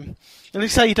 And you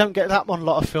say you don't get that on a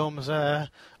lot of films. I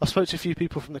spoke to a few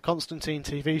people from the Constantine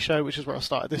TV show, which is where I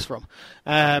started this from,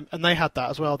 and they had that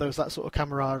as well. There was that sort of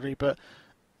camaraderie. But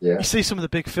you see some of the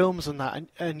big films and that,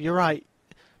 and you're right,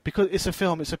 because it's a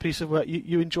film, it's a piece of work.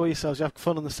 You enjoy yourselves, you have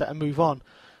fun on the set, and move on.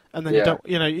 And then you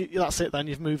don't, that's it. Then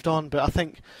you've moved on. But I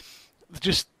think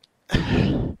just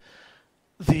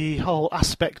the whole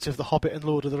aspect of The Hobbit and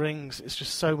Lord of the Rings is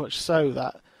just so much so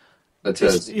that.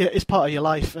 It's part of your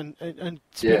life, and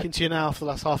speaking to you now for the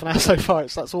last half an hour so far,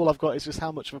 that's all I've got is just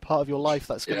how much of a part of your life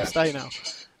that's going to stay now.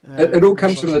 It all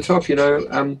comes from the top,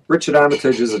 Richard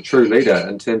Armitage is a true leader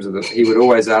in terms of he would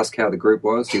always ask how the group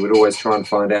was. He would always try and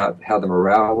find out how the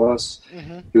morale was.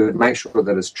 He would make sure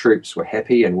that his troops were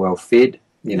happy and well fed.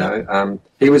 He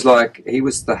was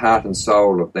the heart and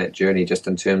soul of that journey, just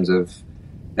in terms of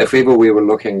if ever we were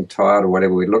looking tired or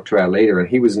whatever, we'd look to our leader, and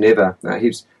he was never.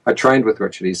 I trained with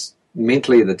Richard. He's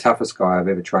mentally the toughest guy I've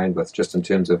ever trained with, just in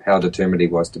terms of how determined he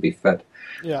was to be fit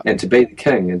and to be the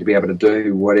king and to be able to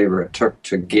do whatever it took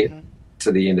to get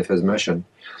to the end of his mission.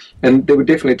 And there were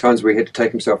definitely times where he had to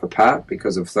take himself apart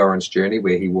because of Thorin's journey,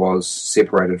 where he was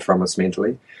separated from us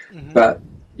mentally. But,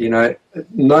 no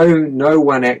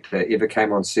one actor ever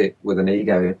came on set with an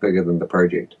ego bigger than the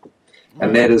project.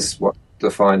 And that is what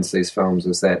defines these films,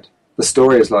 is that the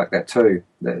story is like that too.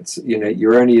 That's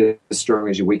you're only as strong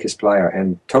as your weakest player,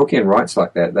 and Tolkien writes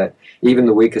like that even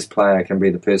the weakest player can be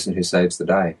the person who saves the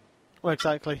day. Well,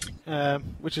 exactly.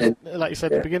 Which is, like you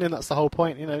said at the beginning, that's the whole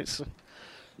point. It's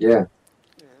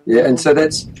and so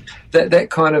that's that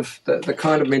kind of the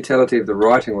kind of mentality of the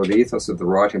writing, or the ethos of the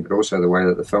writing, but also the way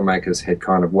that the filmmakers had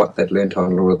kind of what they'd learnt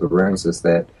on Lord of the Rings, is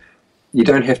that you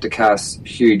don't have to cast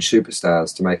huge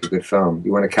superstars to make a good film.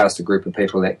 You want to cast a group of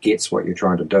people that gets what you're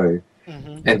trying to do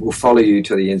and will follow you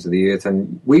to the ends of the earth.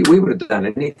 And we would have done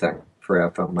anything for our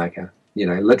filmmaker.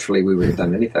 Literally we would have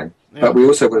done anything. But we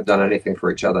also would have done anything for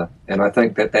each other. And I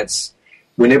think that's,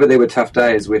 whenever there were tough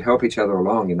days, we'd help each other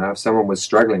along. If someone was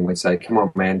struggling, we'd say, come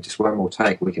on, man, just one more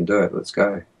take. We can do it. Let's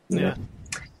go.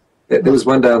 There was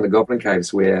one day on the Goblin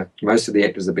Caves where most of the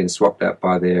actors had been swapped out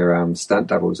by their stunt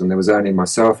doubles, and there was only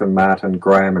myself and Martin,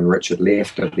 Graham and Richard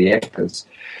left of the actors.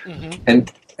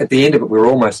 And at the end of it, we were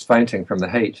almost fainting from the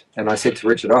heat. And I said to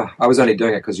Richard, I was only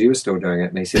doing it because you were still doing it.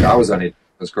 And he said, I was only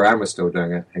because Graham was still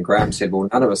doing it. And Graham said, well,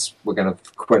 none of us were going to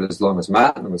quit as long as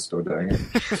Martin was still doing it.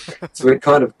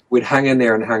 So we'd hung in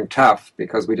there and hung tough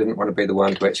because we didn't want to be the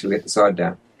one to actually let the side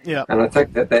down. And I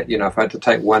think that if I had to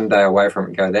take one day away from it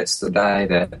and go, that's the day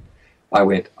that I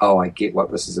went, I get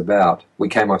what this is about. We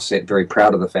came off set very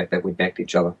proud of the fact that we backed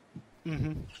each other.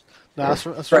 That's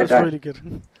really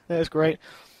good. That's great.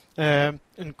 And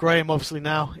Graham obviously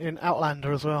now in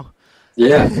Outlander as well.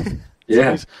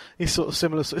 So he's sort of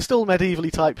similar. It's still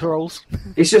medievally type roles.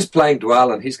 He's just playing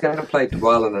Dwalin. He's going to play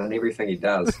Dwalin in everything he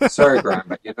does. Sorry, Graham,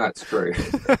 but it's true.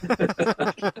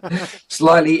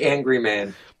 Slightly angry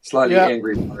man. Slightly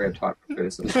angry warrior type of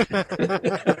person.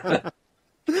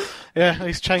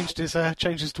 He's changed his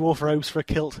dwarf robes for a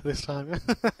kilt this time.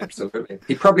 Absolutely.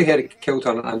 He probably had a kilt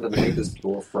on underneath his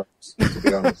dwarf robes, to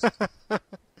be honest.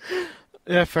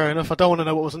 Yeah, fair enough. I don't want to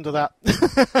know what was under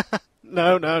that.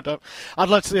 No, don't. I'd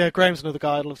like to. Graham's another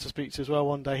guy I'd love to speak to as well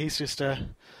one day. He's just, all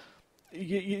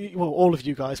of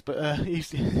you guys, but he's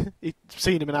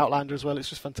seen him in Outlander as well. It's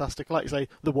just fantastic. Like you say,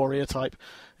 the warrior type.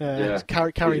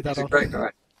 Carry that on. He's a great guy.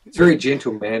 He's a very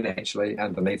gentle man, actually,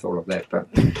 underneath all of that. But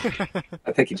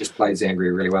I think he just plays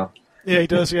angry really well. Yeah, he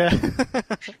does. Yeah.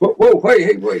 Whoa,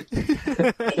 wait.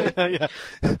 Yeah.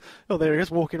 Oh, there he is,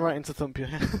 walking right into thump you.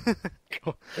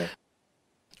 Cool. Yeah.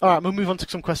 All right, we'll move on to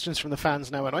some questions from the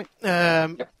fans now, anyway.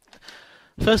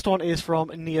 First one is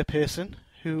from Nia Pearson,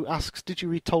 who asks, did you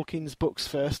read Tolkien's books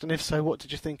first? And if so, what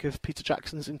did you think of Peter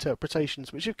Jackson's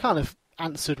interpretations? Which you've kind of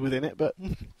answered within it, but...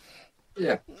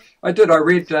 Yeah, I did. I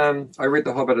read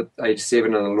The Hobbit at age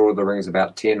 7 and The Lord of the Rings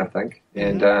about 10, I think.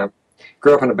 And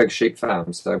grew up on a big sheep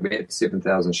farm, so we had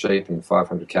 7,000 sheep and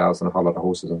 500 cows and a whole lot of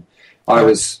horses. And I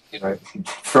was,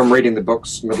 from reading the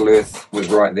books, Middle Earth was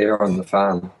right there on the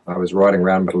farm. I was riding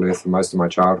around Middle Earth for most of my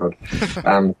childhood,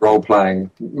 role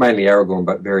playing mainly Aragorn,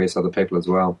 but various other people as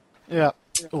well. Yeah,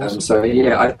 awesome. So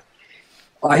yeah,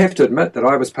 I have to admit that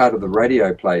I was part of the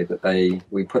radio play that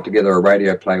we put together a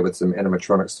radio play with some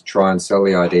animatronics to try and sell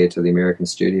the idea to the American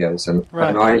studios. And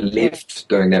I left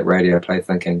doing that radio play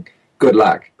thinking, good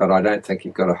luck, but I don't think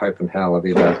you've got a hope in hell of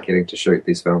ever getting to shoot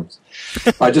these films.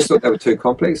 I just thought they were too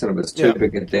complex and it was too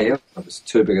big a deal. It was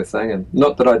too big a thing. And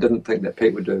not that I didn't think that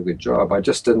Pete would do a good job. I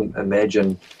just didn't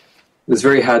imagine. It was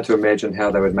very hard to imagine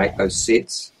how they would make those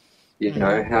sets,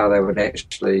 how they would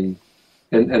actually,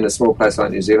 in a small place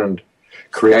like New Zealand,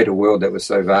 create a world that was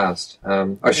so vast.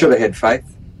 I should have had faith.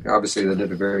 Obviously, they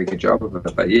did a very good job of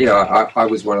it. But yeah, I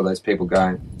was one of those people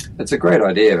going, it's a great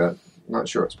idea, but I'm not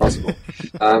sure it's possible.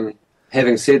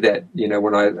 Having said that,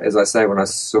 when I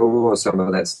saw some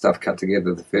of that stuff cut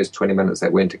together, the first 20 minutes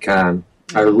that went to Cannes,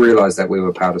 I realised that we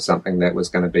were part of something that was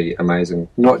going to be amazing,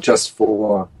 not just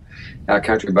for our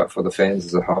country, but for the fans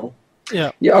as a whole.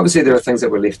 Yeah, obviously there are things that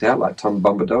were left out, like Tom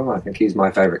Bombadil. I think he's my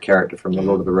favourite character from The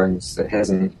Lord of the Rings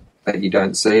that you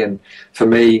don't see. And for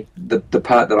me, the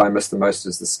part that I miss the most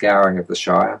is the scouring of the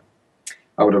Shire.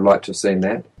 I would have liked to have seen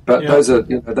that. But those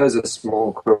are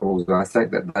small quibbles. I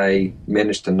think that they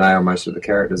managed to nail most of the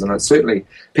characters. And certainly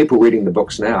people reading the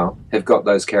books now have got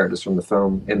those characters from the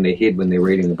film in their head when they're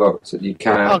reading the books. You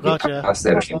can't pass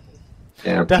that.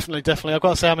 Yeah. Definitely. I've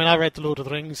got to say, I read The Lord of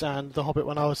the Rings and The Hobbit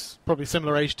when I was probably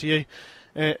similar age to you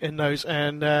in those,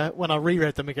 and when I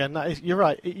reread them again, you're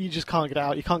right, you just can't get it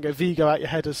out. You can't get Vigo out your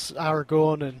head as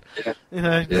Aragorn, and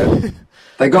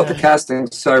they got the casting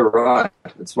so right.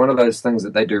 It's one of those things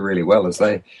that they do really well, is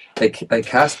they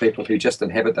cast people who just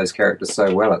inhabit those characters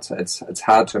so well. It's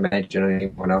hard to imagine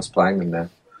anyone else playing them now.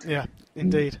 Yeah,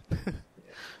 indeed.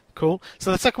 Cool.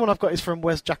 So the second one I've got is from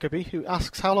Wes Jacoby, who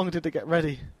asks, how long did it get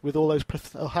ready with all those?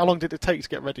 How long did it take to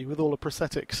get ready with all the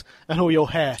prosthetics and all your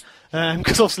hair?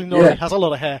 Because obviously Nori has a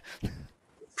lot of hair.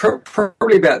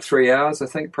 Probably about 3 hours. I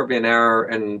think probably an hour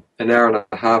and a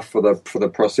half for the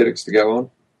prosthetics to go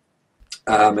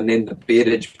on, and then the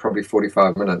beardage probably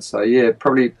 45 minutes. So yeah,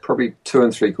 probably 2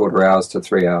 3/4 hours to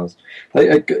 3 hours.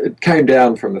 It came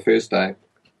down from the first day.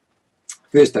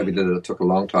 First day we did it, it took a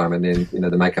long time, and then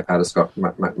the makeup artist got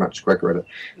much quicker at it.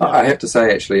 Yeah. I have to say,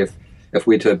 actually, if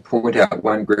we're to point out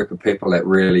one group of people that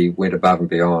really went above and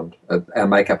beyond, our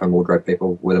makeup and wardrobe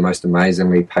people were the most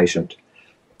amazingly patient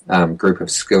group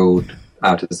of skilled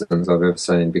artisans I've ever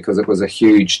seen, because it was a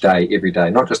huge day every day,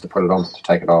 not just to put it on, but to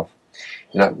take it off.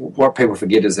 What people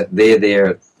forget is that they're there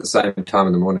at the same time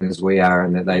in the morning as we are,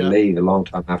 and that they leave a long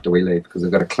time after we leave, because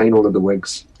they've got to clean all of the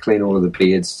wigs, clean all of the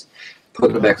beards,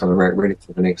 put them back on the rack ready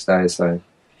for the next day. So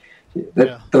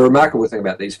the remarkable thing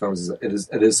about these films is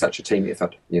it is such a team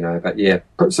effort, But yeah,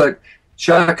 so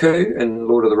Sharku and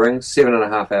Lord of the Rings,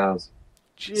 7.5 hours.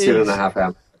 Jeez. 7.5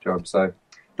 hour job. So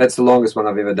that's the longest one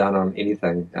I've ever done on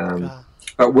anything,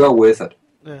 but well worth it.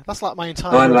 Yeah, that's like my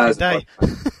entire day.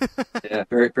 Yeah,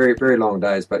 very, very, very long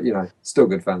days, but still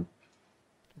good fun.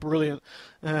 Brilliant.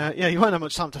 You won't have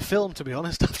much time to film, to be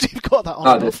honest, after you've got that on.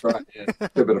 Oh, that's right. Yeah,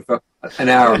 a bit of film. An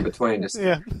hour in between. Just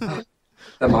that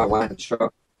might one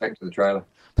shot back to the trailer.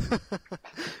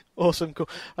 Awesome, cool.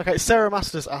 Okay, Sarah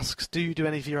Masters asks, do you do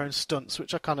any of your own stunts?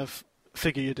 Which I kind of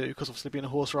figure you do, because obviously being a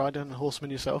horse rider and a horseman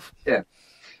yourself. Yeah,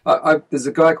 there's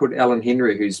a guy called Alan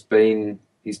Henry he's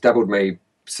doubled me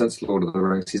since Lord of the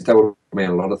Rings. He's doubled me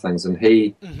in a lot of things, and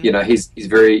he, he's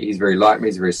very like me.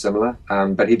 He's very similar,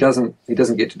 but he doesn't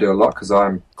get to do a lot because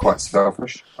I'm quite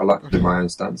selfish. I like to do my own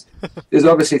stunts. There's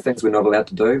obviously things we're not allowed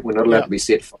to do. We're not allowed to be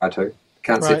set fire to.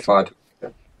 Can't set fire to.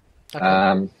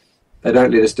 Okay. They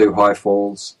don't let us do high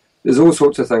falls. There's all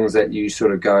sorts of things that you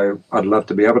sort of go, I'd love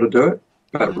to be able to do it,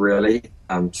 but really,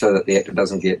 so that the actor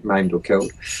doesn't get maimed or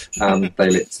killed, they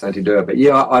let Stunty do it. But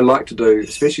yeah, I like to do,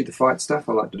 especially the fight stuff,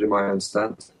 I like to do my own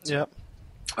stunts. Yeah.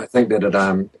 I think that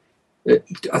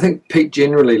I think Pete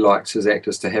generally likes his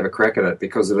actors to have a crack at it,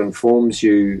 because it informs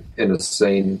you in a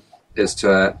scene as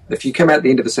to, if you come out at the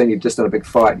end of a scene, you've just done a big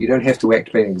fight, you don't have to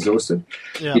act being exhausted.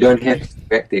 Yeah. You don't have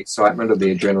to act the excitement or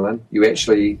the adrenaline.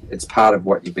 It's part of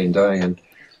what you've been doing. And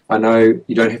I know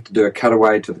you don't have to do a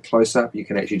cutaway to the close-up. You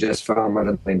can actually just film it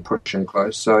and then push in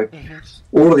close. So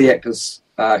all of the actors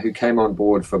who came on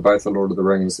board for both The Lord of the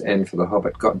Rings and for The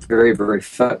Hobbit got very, very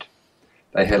fit.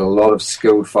 They had a lot of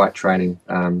skilled fight training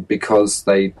because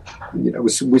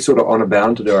we're sort of honour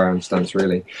bound to do our own stunts,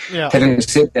 really. Yeah. Having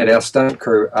said that, our stunt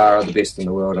crew are the best in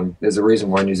the world, and there's a reason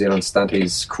why New Zealand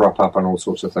stunties crop up on all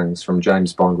sorts of things, from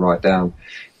James Bond right down.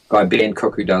 Guy Ben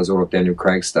Cook, who does all of Daniel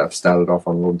Craig's stuff, started off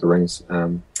on Lord of the Rings.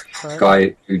 Right.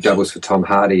 Guy who doubles for Tom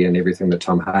Hardy and everything that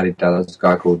Tom Hardy does, a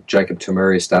guy called Jacob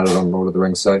Tamuri, started on Lord of the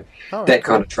Rings. So that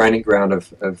kind of training ground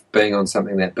of being on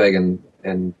something that big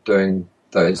and doing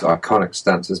those iconic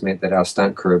stunts has meant that our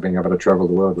stunt crew have been able to travel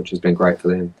the world, which has been great for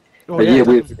them. But yeah,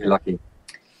 we're very lucky.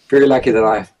 Very lucky that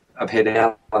I've had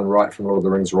Alan right from Lord of the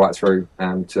Rings right through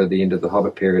to the end of the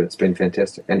Hobbit period. It's been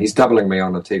fantastic. And he's doubling me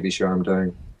on a TV show I'm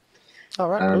doing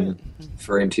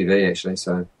for MTV, actually.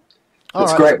 So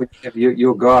it's great when you have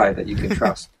your guy that you can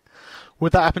trust.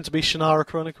 Would that happen to be Shannara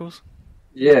Chronicles?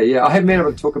 Yeah. I haven't been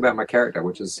able to talk about my character,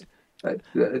 which is...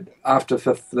 after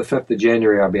the 5th of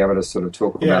January, I'll be able to sort of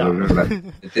talk about it a little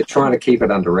bit. They're trying to keep it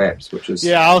under wraps, which is...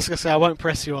 Yeah, I was going to say, I won't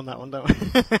press you on that one, don't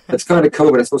we? It's kind of cool,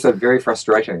 but it's also very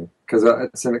frustrating, because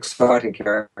it's an exciting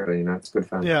character, it's good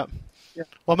fun. Yeah.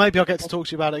 Well, maybe I'll get to talk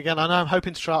to you about it again. I know I'm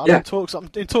hoping to try... I'm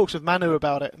in talks with Manu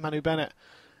about it, Manu Bennett.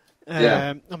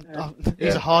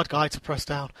 He's a hard guy to press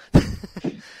down.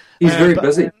 He's very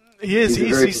busy. He is.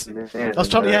 I was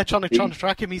trying to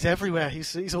track him. He's everywhere.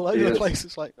 He's all over the place.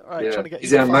 It's like, all right, trying to get.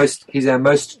 He's our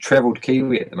most travelled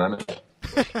Kiwi at the moment.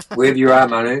 Wherever you are,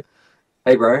 Manu.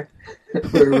 Hey, bro.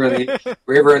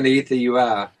 wherever in the ether you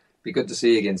are, be good to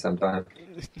see you again sometime.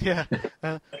 Yeah,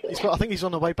 I think he's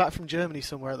on the way back from Germany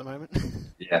somewhere at the moment.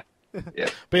 Yeah.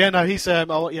 But yeah, no, he's I'm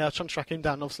trying to track him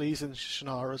down. Obviously, he's in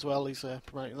Shannara as well. He's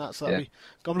promoting that, so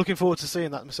I'm looking forward to seeing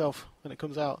that myself when it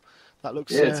comes out. That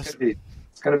looks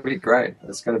it's going to be great.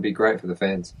 It's going to be great for the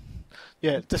fans.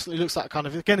 Yeah, it definitely looks that kind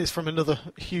of... Again, it's from another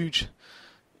huge,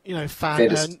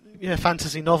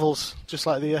 fantasy novels, just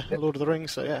like the Lord of the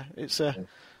Rings. So yeah, it's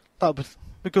that'll be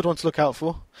a good one to look out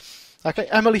for. Okay,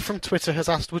 Emily from Twitter has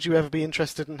asked, would you ever be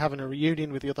interested in having a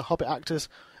reunion with the other Hobbit actors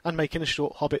and making a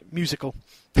short Hobbit musical?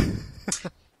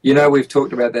 We've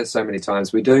talked about that so many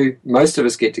times. We do. Most of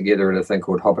us get together at a thing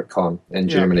called HobbitCon in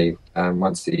Germany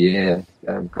once a year.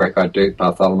 Great guy Dirk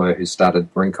Bartholomew, who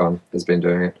started RingCon, has been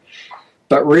doing it.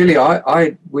 But really,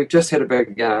 we've just had a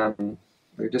big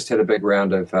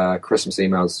round of Christmas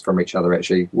emails from each other.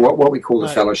 Actually, what we call the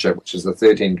Fellowship, which is the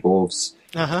 13 dwarfs,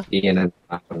 Ian and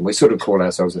Martin. We sort of call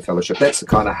ourselves a Fellowship. That's the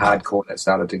kind of hardcore that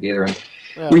started together, and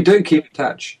we do keep in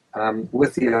touch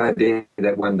with the idea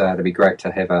that one day it'd be great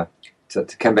to have to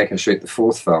come back and shoot the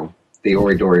 4th film, the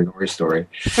Ori Dori Nori story,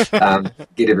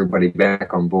 get everybody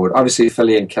back on board. Obviously,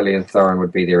 Philly and Kelly and Thorin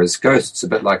would be there as ghosts, a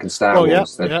bit like in Star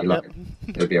Wars. They'd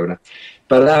be able to.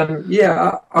 But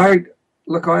I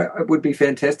it would be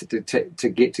fantastic to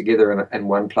get together in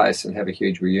one place and have a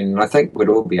huge reunion. I think we'd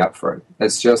all be up for it.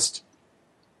 It's just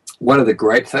one of the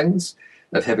great things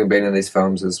of having been in these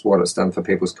films is what it's done for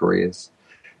people's careers.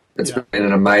 It's been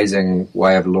an amazing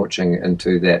way of launching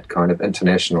into that kind of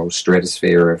international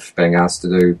stratosphere of being asked to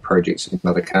do projects in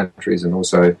other countries and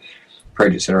also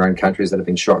projects in our own countries that have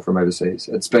been shot from overseas.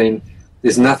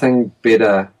 There's nothing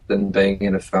better than being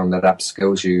in a film that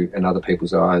upskills you in other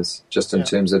people's eyes, just in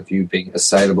terms of you being a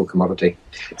saleable commodity.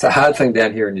 It's a hard thing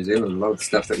down here in New Zealand. A lot of the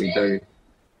stuff that we do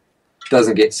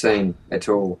doesn't get seen at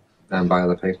all by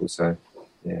other people, so,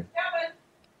 yeah.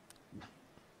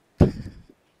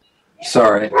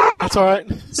 Sorry. That's all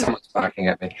right. Someone's barking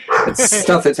at me. It's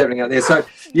stuff that's happening out there. So,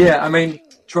 yeah, I mean,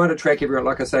 trying to track everyone.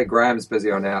 Like I say, Graham's busy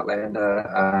on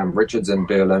Outlander. Richard's in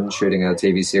Berlin shooting a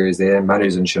TV series there.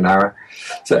 Manu's in Shannara.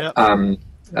 So,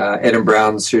 Adam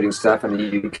Brown's shooting stuff in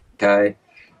the UK.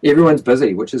 Everyone's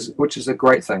busy, which is a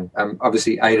great thing.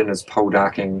 Obviously, Aidan is pole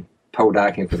darking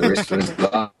for the rest of his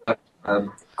life.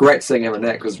 Great seeing him in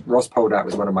that, because Ross Poldark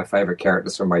was one of my favourite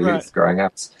characters from my youth growing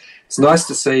up. It's nice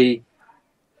to see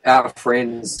our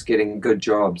friends getting good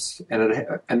jobs,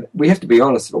 and we have to be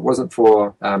honest, if it wasn't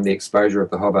for the exposure of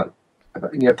The Hobbit,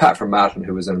 apart from Martin,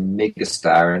 who was a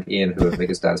megastar, and Ian, who were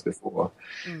megastars before,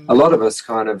 a lot of us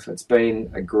it's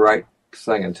been a great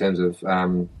thing in terms of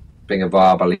being a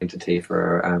viable entity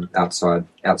for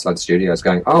outside studios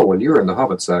going, oh, well, you're in The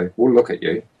Hobbit, so we'll look at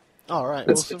you. All right,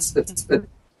 awesome.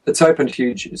 It's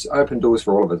opened doors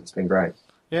for all of us. It's been great.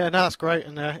 Yeah, no, that's great,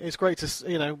 and it's great to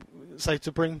say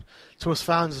to bring to us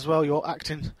fans as well your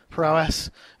acting prowess,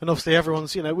 and obviously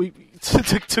everyone's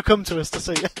to come to us to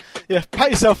see. Yeah,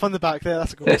 pat yourself on the back there.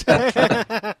 That's a good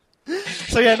one.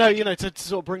 So yeah, no, to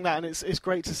sort of bring that, and it's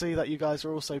great to see that you guys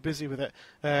are all so busy with it.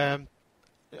 And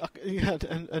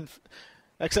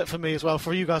except for me as well,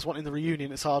 for you guys wanting the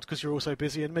reunion, it's hard because you're all so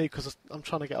busy, and me because I'm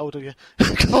trying to get hold of you.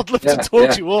 I'd love to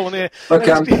talk to you all on here. Look,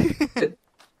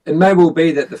 it may well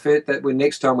be that that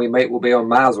next time we meet will be on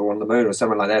Mars or on the Moon or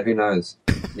something like that. Who knows?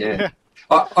 Yeah.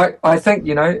 I think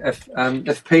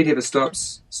if Pete ever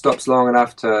stops long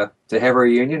enough to have a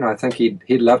reunion, I think he'd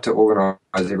love to organise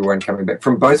everyone coming back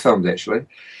from both films actually.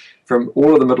 from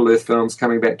all of the Middle Earth films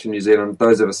coming back to New Zealand,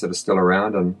 those of us that are still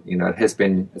around, and it's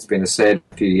been a sad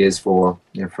few years for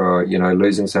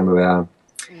losing some of our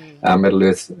Middle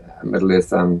Earth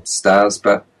stars.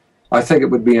 But I think it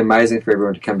would be amazing for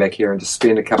everyone to come back here and to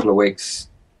spend a couple of weeks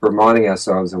reminding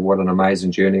ourselves of what an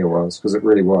amazing journey it was, because it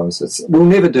really was. We'll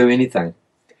never do anything.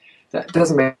 It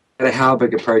doesn't matter how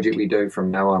big a project we do from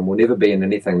now on. We'll never be in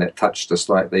anything that touched us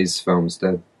like these films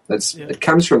did. It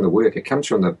comes from the work. It comes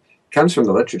from the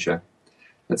literature.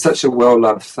 It's such a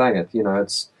well-loved thing. It'd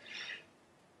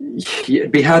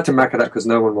be hard to muck it up because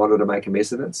no one wanted to make a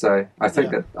mess of it. So I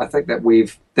think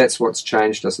that that's what's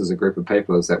changed us as a group of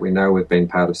people, is that we know we've been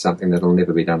part of something that'll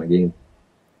never be done again.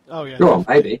 Oh yeah. Well,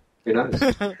 maybe. Who knows?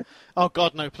 Oh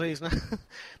God, no! Please, no.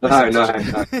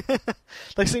 No.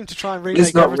 They seem to try and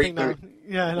remake everything now.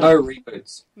 Yeah, no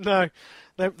reboots. No,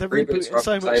 they're rebooting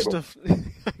so much stuff.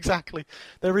 Exactly,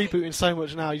 they're rebooting so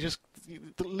much now. You just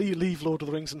leave Lord of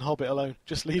the Rings and Hobbit alone.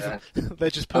 Just leave them. They're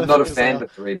just perfect. I'm not a fan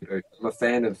of the reboot. I'm a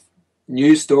fan of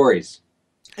new stories.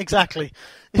 Exactly.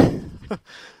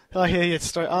 I hear you.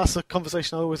 That's a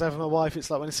conversation I always have with my wife. It's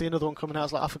like when I see another one coming out,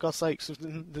 it's like, oh, for God's sake,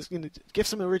 give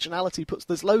some originality.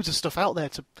 There's loads of stuff out there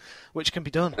which can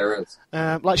be done. There is.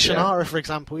 Like Shannara, for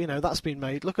example. That's been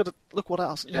made. Look what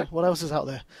else. Yeah. What else is out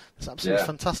there? It's absolutely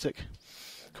fantastic.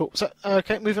 Cool. So,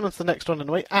 okay, moving on to the next one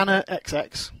anyway. Anna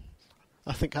XX.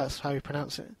 I think that's how you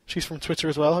pronounce it. She's from Twitter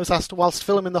as well. I was asked, whilst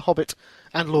filming The Hobbit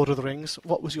and Lord of the Rings,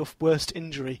 what was your worst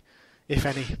injury, if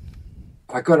any?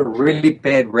 I got a really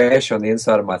bad rash on the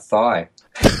inside of my thigh.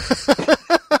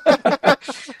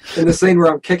 In the scene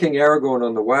where I'm kicking Aragorn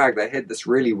on the Warg, they had this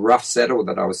really rough saddle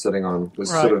that I was sitting on. It was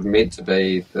sort of meant to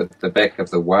be the back of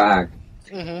the Warg.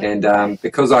 Mm-hmm. And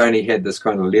because I only had this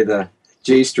kind of leather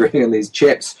G-string and these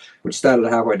chaps, which started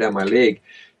halfway down my leg,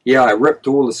 I ripped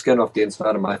all the skin off the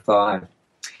inside of my thigh.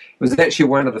 It was actually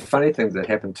one of the funny things that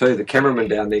happened too. The cameraman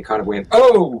down there kind of went,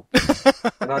 "Oh!"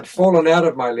 And I'd fallen out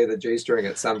of my leather G-string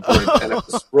at some point, and it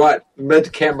was right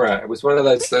mid-camera. It was one of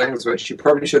those things which you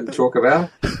probably shouldn't talk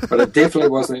about, but it definitely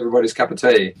wasn't everybody's cup of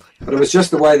tea. But it was just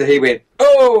the way that he went,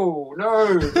 "Oh,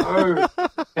 no,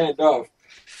 hand off."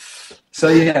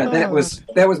 So that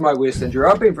was my worst injury.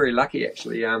 I've been very lucky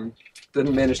actually.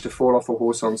 Didn't manage to fall off a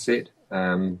horse on set.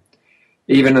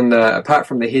 Even apart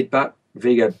from the headbutt,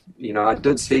 Vigo, I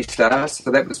did see stars,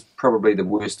 so that was probably the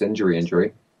worst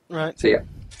injury. Right. So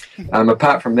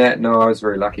apart from that, no, I was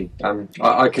very lucky.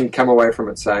 I can come away from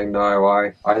it saying, no,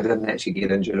 I didn't actually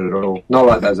get injured at all. Not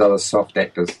like those other soft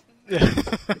actors. Yeah.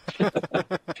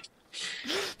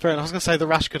 Fair enough. I was going to say the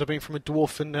rash could have been from a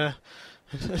dwarf and a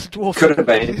dwarf. Could have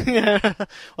been. Yeah.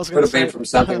 Could have been from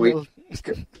something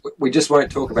we just won't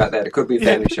talk about that. It could be a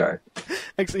family show.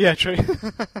 Yeah, true.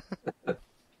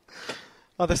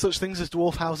 Are there such things as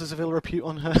dwarf houses of ill repute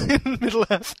on Middle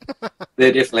Earth?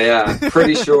 There definitely are.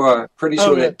 Pretty sure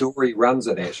that Nori runs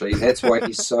it, actually. That's why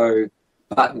he's so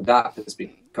buttoned up, is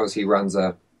because he runs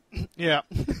a... Yeah.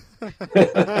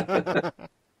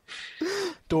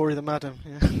 Dory the Madam,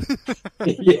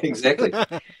 Yeah, exactly.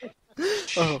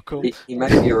 Oh, cool. He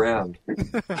made me around.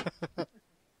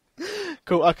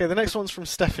 Cool. Okay, the next one's from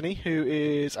Stephanie, who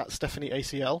is at Stephanie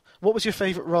ACL. What was your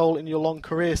favourite role in your long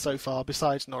career so far,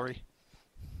 besides Nori?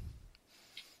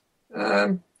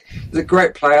 There's a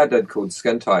great play I did called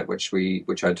Skin Tight, which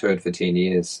I toured for 10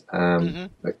 years. A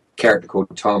character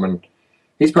called Tom, and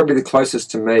he's probably the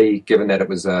closest to me, given that it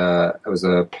was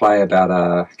a play about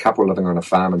a couple living on a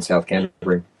farm in South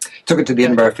Canterbury. Took it to the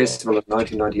Edinburgh Festival in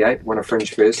 1998, won a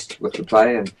fringe first with the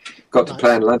play, and got to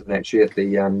play in London actually at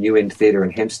the New End Theatre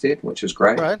in Hampstead, which was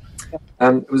great. Right.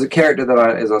 It was a character that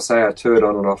I toured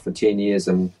on and off for 10 years,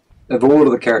 and of all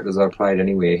of the characters I've played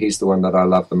anywhere, he's the one that I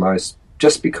love the most.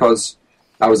 Just because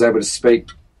I was able to speak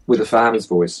with a farmer's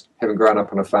voice. Having grown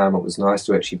up on a farm, it was nice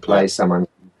to actually play someone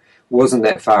who wasn't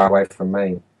that far away from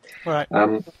me. Right.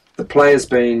 The play it's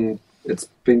been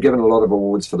given a lot of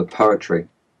awards for the poetry.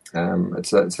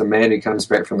 It's a man who comes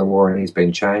back from the war and he's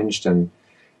been changed, and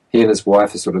he and his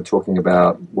wife are sort of talking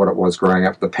about what it was growing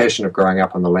up, the passion of growing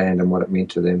up on the land and what it meant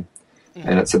to them. Mm-hmm.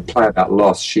 And it's a play about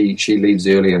loss. She leaves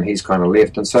early and he's kind of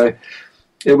left, and so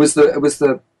it was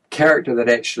the character that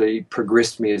actually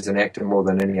progressed me as an actor more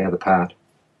than any other part.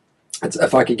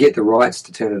 If I could get the rights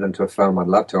to turn it into a film, I'd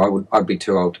love to. I'd be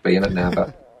too old to be in it now,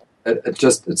 but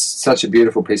it's such a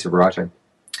beautiful piece of writing.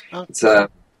 Oh. It's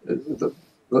the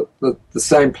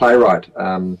same playwright.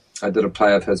 I did a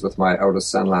play of his with my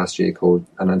eldest son last year called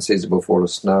An Unseizable Fall of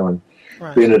Snow, and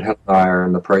Bernard Hill and I are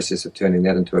in the process of turning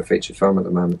that into a feature film at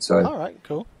the moment. So, all right,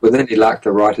 cool. With any luck,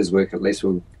 the writer's work at least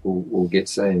will get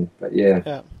seen. But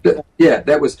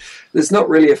that was. There's not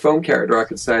really a film character I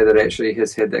could say that actually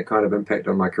has had that kind of impact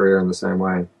on my career in the same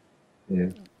way.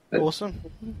 Yeah. Awesome.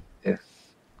 Yeah.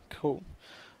 Cool.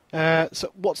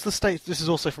 So what's the state? This is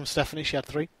also from Stephanie. She had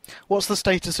 3. What's the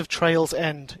status of Trail's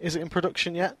End? Is it in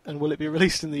production yet? And will it be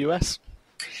released in the US?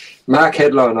 Mark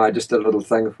Hadlow and I just did a little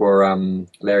thing for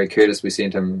Larry Curtis. We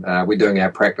sent him. We're doing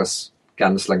our practice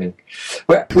gunslinging.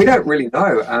 Well, we don't really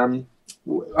know.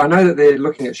 I know that they're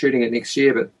looking at shooting it next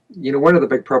year, but one of the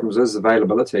big problems is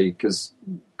availability, because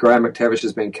Graham McTavish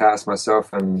has been cast,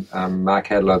 myself and Mark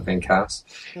Hadlow have been cast,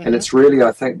 and it's really,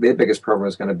 I think, their biggest problem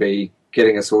is going to be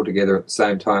getting us all together at the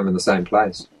same time in the same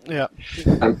place. Yeah.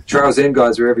 Trails End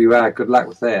guys, wherever you are, good luck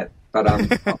with that. But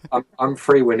I'm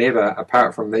free whenever,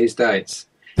 apart from these dates.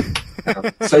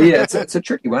 So yeah, it's a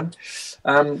tricky one.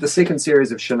 The second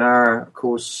series of Shannara, of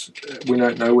course, we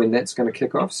don't know when that's going to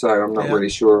kick off, so I'm not really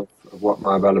sure of what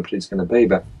my availability is going to be.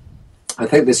 But I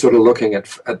think they're sort of looking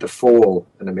at the fall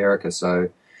in America. So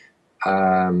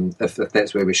if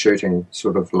that's where we're shooting,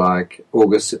 sort of like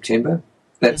August, September,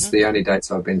 that's the only dates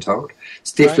I've been told.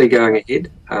 It's definitely going ahead.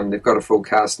 They've got a full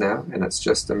cast now, and it's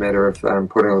just a matter of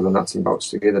putting all the nuts and bolts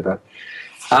together. But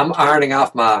I'm ironing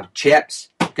off my chaps.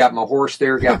 Got my horse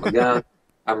there, got my gun.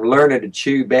 I'm learning to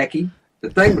chew Becky. The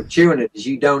thing with chewing it is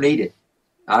you don't eat it.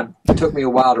 It took me a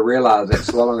while to realize that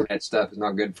swallowing that stuff is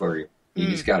not good for you. You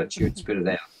just got to chew it, spit it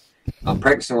out. I'm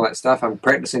practicing all that stuff. I'm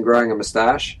practicing growing a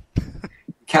moustache.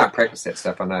 Can't practice that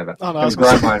stuff, I know, but I'm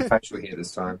growing my own facial hair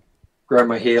this time. Growing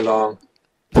my hair long.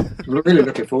 I'm really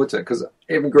looking forward to it, because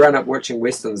even growing up watching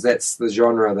Westerns, that's the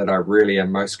genre that I really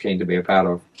am most keen to be a part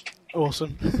of.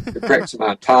 Awesome. I'm practicing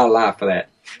my entire life for that.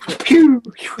 Pew!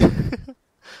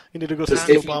 You need a good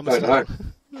handlebar moustache.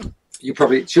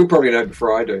 She'll probably know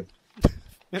before I do.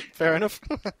 Yep, fair enough.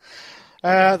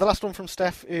 The last one from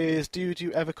Steph is, do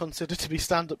you ever consider to be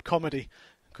stand-up comedy?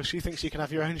 Because she thinks you can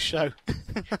have your own show.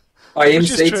 I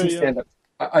emceed some stand-up.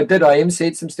 I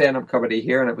emceed some stand-up comedy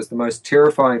here, and it was the most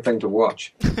terrifying thing to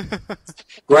watch.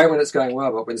 Great when it's going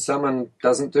well, but when someone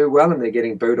doesn't do well and they're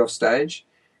getting booed off stage,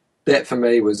 that for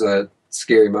me was a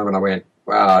scary moment. I went,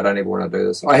 wow, I don't even want to do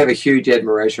this. I have a huge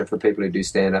admiration for people who do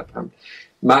stand-up.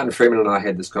 Martin Freeman and I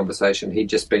had this conversation. He'd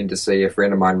just been to see a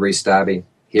friend of mine, Rhys Darby,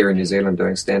 here in New Zealand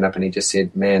doing stand-up, and he just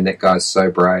said, man, that guy's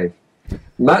so brave.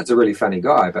 Martin's a really funny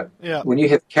guy, but when you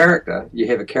have character, you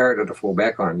have a character to fall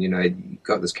back on. You've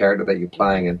got this character that you're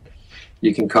playing, and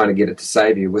you can kind of get it to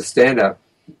save you. With stand-up,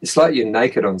 it's like you're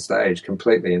naked on stage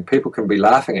completely, and people can be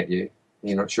laughing at you, and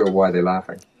you're not sure why they're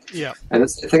laughing. Yeah. And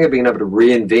it's the thing of being able to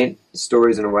reinvent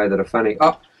stories in a way that are funny.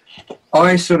 I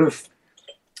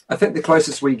think the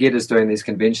closest we get is doing these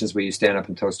conventions where you stand up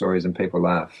and tell stories and people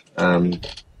laugh.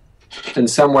 In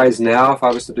some ways now, if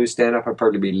I was to do stand-up, I'd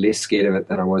probably be less scared of it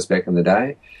than I was back in the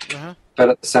day. But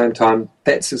at the same time,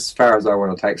 that's as far as I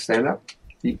want to take stand-up.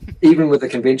 Even with the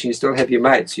convention, you still have your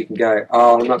mates. You can go,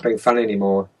 I'm not being funny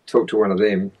anymore. Talk to one of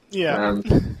them. Yeah.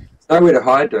 There's nowhere to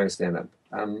hide doing stand-up.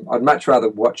 I'd much rather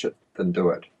watch it than do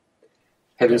it.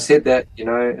 Having said that,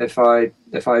 if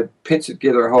I pencil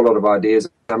together a whole lot of ideas,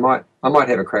 I might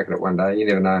have a crack at it one day. You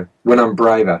never know. When I'm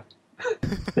braver.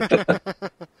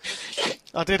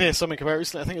 I did hear something about it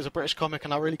recently. I think it was a British comic,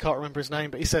 and I really can't remember his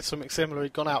name, but he said something similar.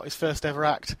 He'd gone out his first ever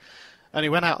act, and he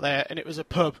went out there, and it was a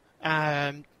pub,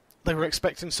 and they were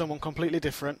expecting someone completely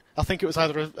different. I think it was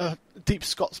either a deep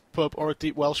Scots pub or a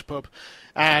deep Welsh pub,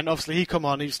 and obviously he come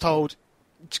on, he was told,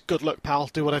 good luck, pal,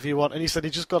 do whatever you want, and he said he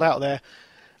just got out there,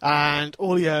 and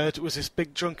all he heard was this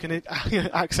big drunken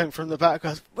accent from the back.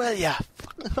 Goes, well, yeah,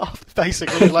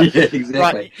 basically, like, yeah, exactly.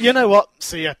 Right, you know what?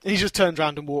 See ya. And he just turned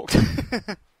around and walked.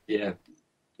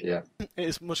 Yeah.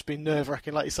 It must be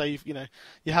nerve-wracking, like you say.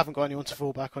 You haven't got anyone to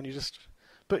fall back on.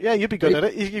 But yeah, you'd be good at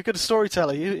it. You're good a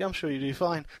storyteller. I'm sure you do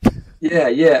fine. Yeah.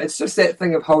 It's just that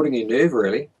thing of holding your nerve.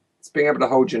 Really, it's being able to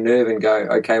hold your nerve and go,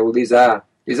 okay, well, these are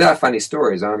funny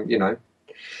stories.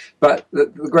 But the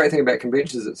great thing about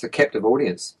conventions is it's a captive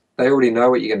audience. They already know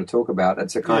what you're going to talk about.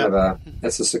 It's a kind of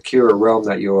it's a secure realm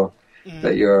that you're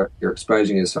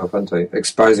exposing yourself into.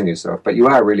 But you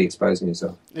are really exposing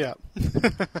yourself. Yeah.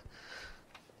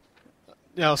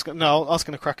 Yeah, I was going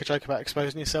to crack a joke about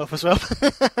exposing yourself as well.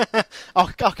 I'll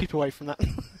keep away from that.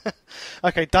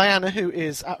 Okay, Diana, who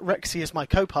is at Rexy, is my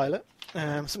co-pilot.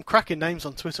 Some cracking names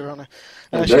on Twitter, aren't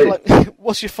there? She's like,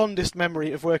 what's your fondest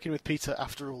memory of working with Peter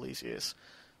after all these years?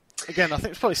 Again, I think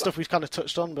it's probably stuff we've kind of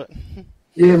touched on, but...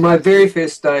 Yeah, my very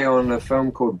first day on a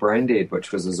film called Brain Dead,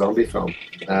 which was a zombie film.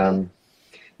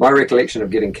 My recollection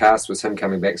of getting cast was him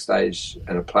coming backstage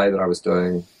in a play that I was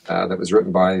doing that was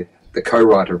written by the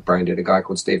co-writer of Brain Dead, a guy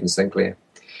called Stephen Sinclair.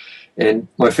 And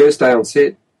my first day on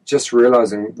set, just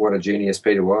realising what a genius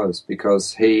Peter was,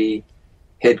 because he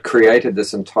had created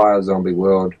this entire zombie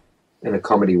world in a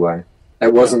comedy way.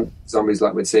 It wasn't zombies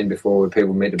like we'd seen before where people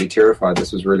were meant to be terrified.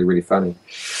 This was really, really funny.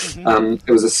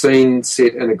 It was a scene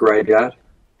set in a graveyard.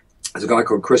 There's a guy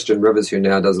called Christian Rivers who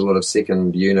now does a lot of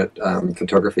second unit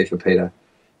photography for Peter.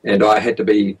 And I had to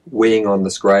be weeing on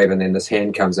this grave, and then this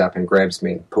hand comes up and grabs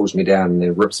me, pulls me down, and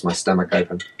then rips my stomach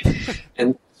open.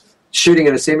 And shooting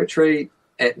in a cemetery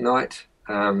at night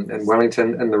in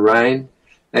Wellington in the rain,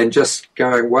 and just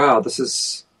going, wow, this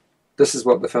is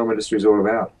what the film industry is all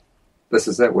about. This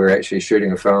is it. We're actually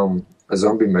shooting a film, a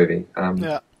zombie movie.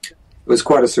 It was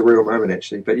quite a surreal moment,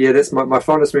 actually. But yeah, that's my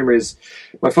fondest memories.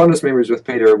 My fondest memories with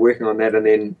Peter are working on that, and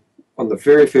then on the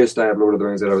very first day of Lord of the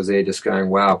Rings that I was there, just going,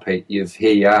 wow, Pete, you've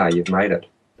made it.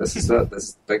 This is it. This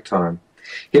is big time.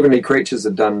 Heavenly Creatures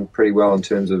have done pretty well in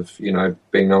terms of,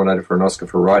 being nominated for an Oscar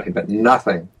for writing, but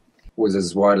nothing was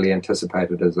as widely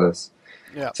anticipated as this.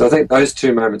 Yeah. So I think those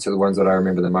two moments are the ones that I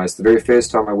remember the most. The very first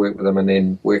time I worked with him, and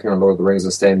then working on Lord of the Rings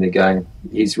and standing there going,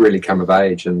 he's really come of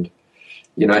age, and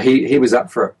he was up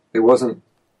for it. There wasn't,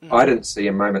 I didn't see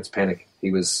a moment's panic.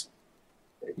 He was,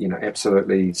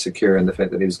 absolutely secure in the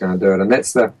fact that he was going to do it, and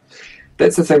that's the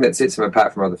thing that sets him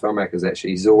apart from other filmmakers.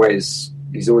 Actually, he's always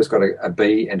got a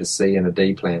B and a C and a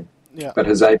D plan. Yeah. But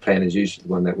his A plan is usually the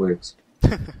one that works.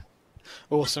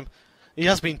 Awesome. He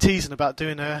has been teasing about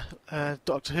doing a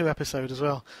Doctor Who episode as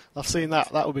well. I've seen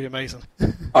that. That would be amazing.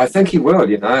 I think he will.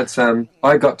 It's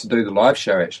I got to do the live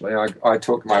show actually. I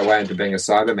talked my way into being a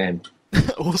Cyberman.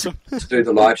 Awesome. To do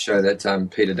the live show that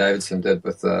Peter Davidson did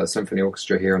with the Symphony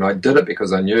Orchestra here, and I did it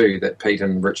because I knew that Pete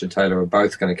and Richard Taylor were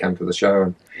both going to come to the show,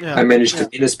 and I managed to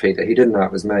menace Peter. He didn't know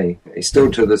it was me. He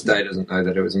still to this day doesn't know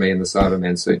that it was me in the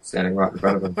Cyberman suit standing right in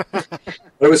front of him. But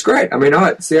it was great. I mean,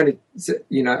 it's the only,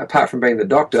 apart from being the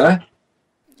Doctor,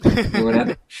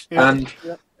 it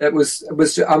was.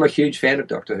 I'm a huge fan of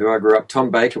Doctor Who. I grew up.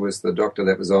 Tom Baker was the Doctor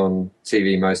that was on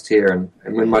TV most here, and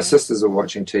when my sisters were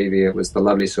watching TV, it was the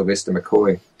lovely Sylvester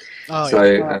McCoy.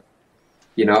 I'm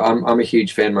a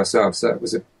huge fan myself. So it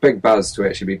was a big buzz to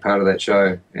actually be part of that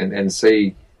show and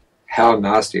see how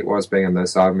nasty it was being in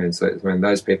those Cybermen suits. I mean,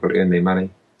 those people earn their money.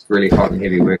 It's really hot and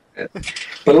heavy work,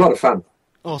 but a lot of fun.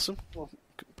 Awesome,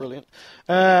 brilliant.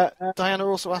 Diana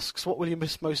also asks, "What will you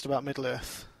miss most about Middle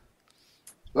Earth?"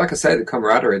 Like I say, the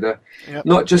camaraderie,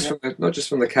 not just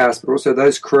from the cast, but also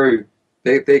those crew,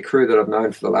 their crew that I've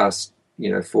known for the last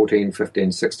 14,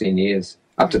 15, 16 years,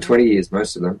 up to 20 years,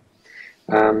 most of them.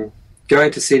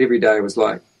 Going to set every day was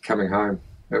like coming home.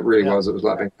 It really was. It was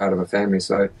like being part of a family.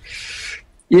 So,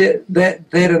 yeah, that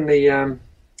and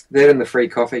the free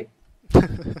coffee.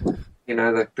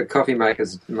 The coffee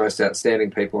makers, the most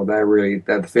outstanding people. They're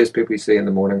the first people you see in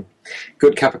the morning.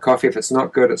 Good cup of coffee. If it's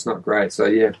not good, it's not great. So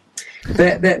yeah.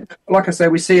 That like I say,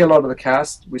 we see a lot of the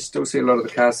cast. We still see a lot of the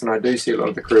cast, and I do see a lot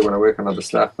of the crew when I work on other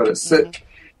stuff. But it's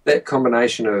that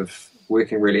combination of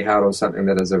working really hard on something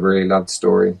that is a really loved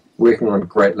story, working on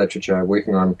great literature,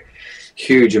 working on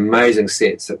huge, amazing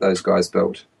sets that those guys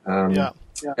built. Not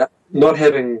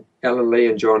having Alan Lee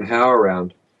and John Howe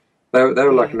around, they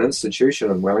were like an institution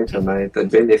in Wellington.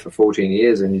 They'd been there for 14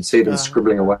 years, and you'd see them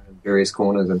scribbling away in various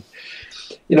corners, and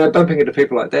bumping into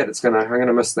people like that. I'm going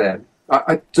to miss that.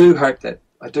 I do hope that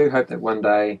one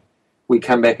day we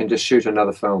come back and just shoot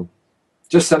another film,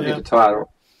 just something to title.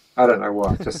 I don't know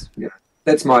what. Just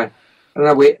that's my. I don't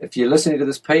know where. If you're listening to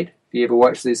this, Pete, if you ever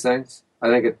watch these things, I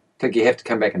think you have to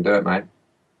come back and do it, mate.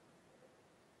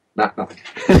 Nah, nothing.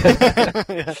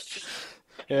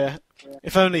 Yeah.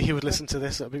 If only he would listen to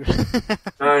this, that'd be great.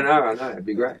 I know, it'd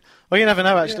be great. Well, you never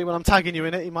know, actually. When I'm tagging you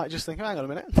in it, you might just think, hang on a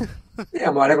minute. Yeah,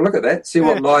 I might have a look at that, see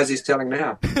what lies he's telling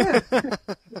now.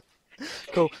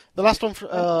 Cool. The last one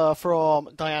from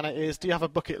Diana is, do you have a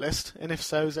bucket list? And if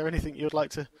so, is there anything you would like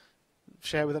to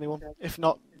share with anyone? If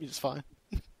not, it's fine.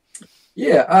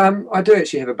 Yeah, I do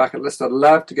actually have a bucket list. I'd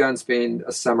love to go and spend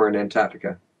a summer in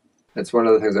Antarctica. That's one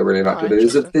of the things I really like to do.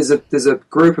 There's a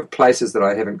group of places that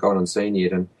I haven't gone and seen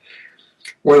yet, and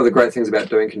one of the great things about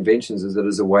doing conventions is it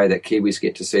is a way that Kiwis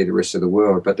get to see the rest of the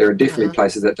world. But there are definitely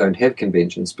places that don't have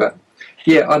conventions. But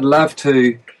yeah, I'd love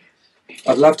to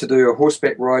do a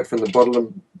horseback ride from the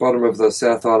bottom of the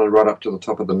South Island right up to the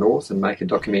top of the North and make a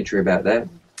documentary about that.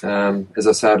 As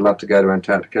I say, I'd love to go to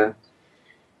Antarctica.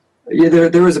 Yeah,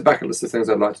 there is a bucket list of things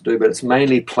I'd like to do, but it's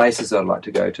mainly places I'd like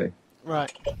to go to.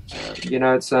 Right.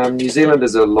 It's New Zealand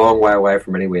is a long way away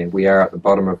from anywhere. We are at the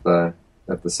bottom of the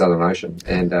Southern Ocean,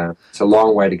 and it's a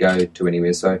long way to go to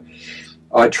anywhere. So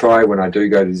I try when I do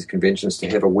go to these conventions to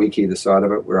have a week either side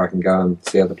of it where I can go and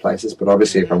see other places. But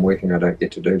obviously, if I'm working, I don't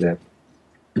get to do that.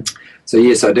 So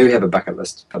yes, I do have a bucket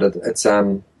list, but it's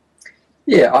I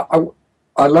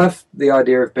love the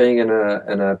idea of being in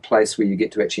a place where you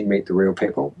get to actually meet the real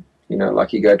people. You know,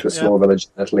 like you go to a small village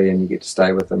in Italy and you get to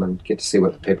stay with them and get to see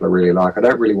what the people are really like. I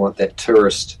don't really want that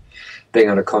tourist being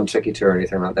on a Kon-Tiki tour or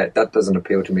anything like that. That doesn't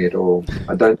appeal to me at all.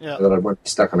 I don't know that I want to be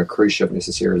stuck on a cruise ship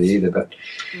necessarily either, but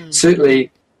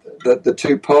certainly the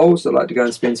two poles, I'd like to go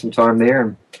and spend some time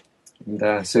there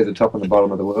and see the top and the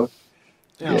bottom of the world.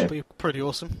 Yeah, it'll be pretty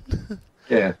awesome.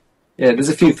 Yeah, there's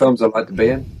a few films I'd like to be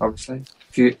in, obviously.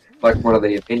 A few, like one of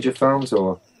the Avenger films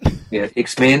or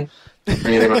X-Men,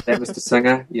 anything like that, Mr.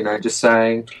 Singer, just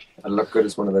saying I look good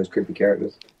as one of those creepy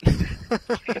characters.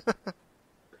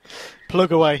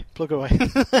 Plug away.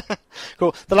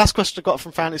 Cool. The last question I got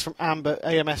from fan is from Amber,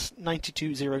 AMS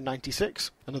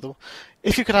 92096. Another one.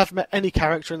 If you could have met any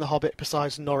character in The Hobbit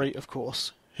besides Nori, of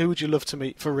course, who would you love to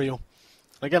meet for real?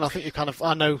 Again, I think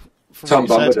I know from Tom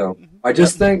what you Bombadil. said. I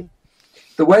just think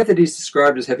the way that he's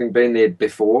described as having been there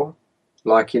before,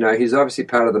 he's obviously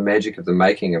part of the magic of the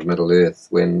making of Middle Earth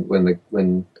when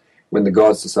the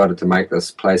gods decided to make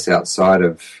this place outside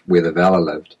of where the Valar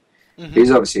lived.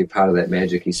 He's obviously a part of that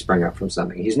magic. He sprung up from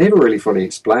something. He's never really fully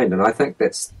explained, and I think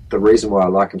that's the reason why I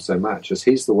like him so much, is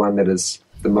he's the one that is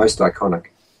the most iconic.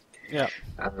 Yeah.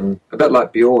 A bit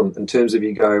like Bjorn, in terms of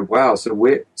you go, wow,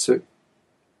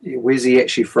 where's he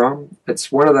actually from?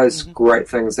 It's one of those great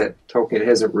things that Tolkien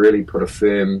hasn't really put a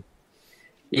firm...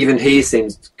 Even he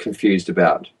seems confused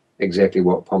about exactly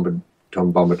what Tom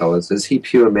Bombadil is. Is he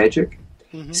pure magic?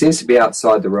 He seems to be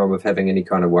outside the realm of having any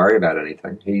kind of worry about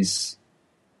anything. He's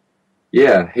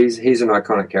an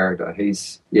iconic character.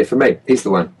 For me, he's the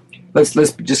one. Let's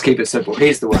just keep it simple.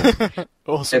 He's the one.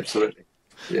 Awesome. Absolutely.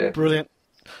 Yeah. Brilliant.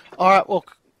 All right, well,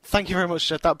 thank you very much,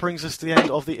 Jed. That brings us to the end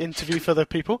of the interview for the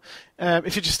people.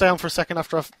 If you just stay on for a second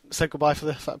after I've said goodbye for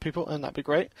the people, and that'd be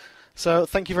great. So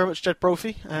thank you very much, Jed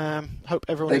Brophy. Hope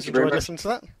everyone has enjoyed listening to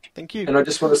that. Thank you. And I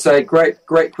just want to say, great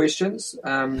questions.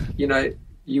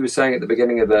 You were saying at the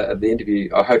beginning of the interview,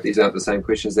 I hope these aren't the same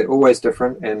questions. They're always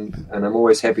different, and I'm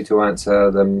always happy to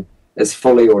answer them as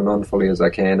fully or non-fully as I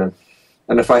can.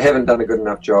 And if I haven't done a good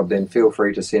enough job, then feel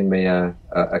free to send me a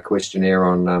questionnaire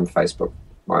on Facebook,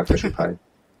 my official page.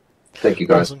 Thank you,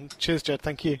 guys. Awesome. Cheers, Jed.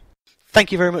 Thank you.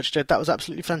 Thank you very much, Jed. That was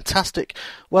absolutely fantastic.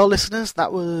 Well, listeners,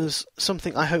 that was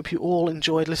something I hope you all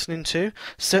enjoyed listening to.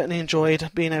 Certainly enjoyed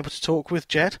being able to talk with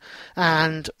Jed.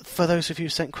 And for those of you who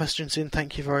sent questions in,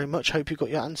 thank you very much. Hope you got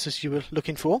your answers you were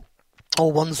looking for,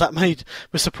 or ones that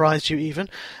surprised you even.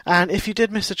 And if you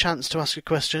did miss a chance to ask a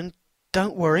question,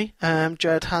 don't worry.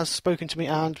 Jed has spoken to me,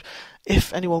 and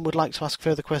if anyone would like to ask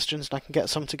further questions and I can get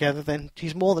some together, then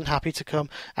he's more than happy to come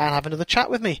and have another chat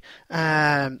with me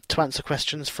to answer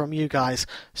questions from you guys.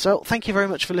 So thank you very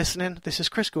much for listening. This is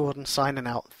Chris Gordon signing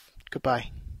out.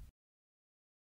 Goodbye.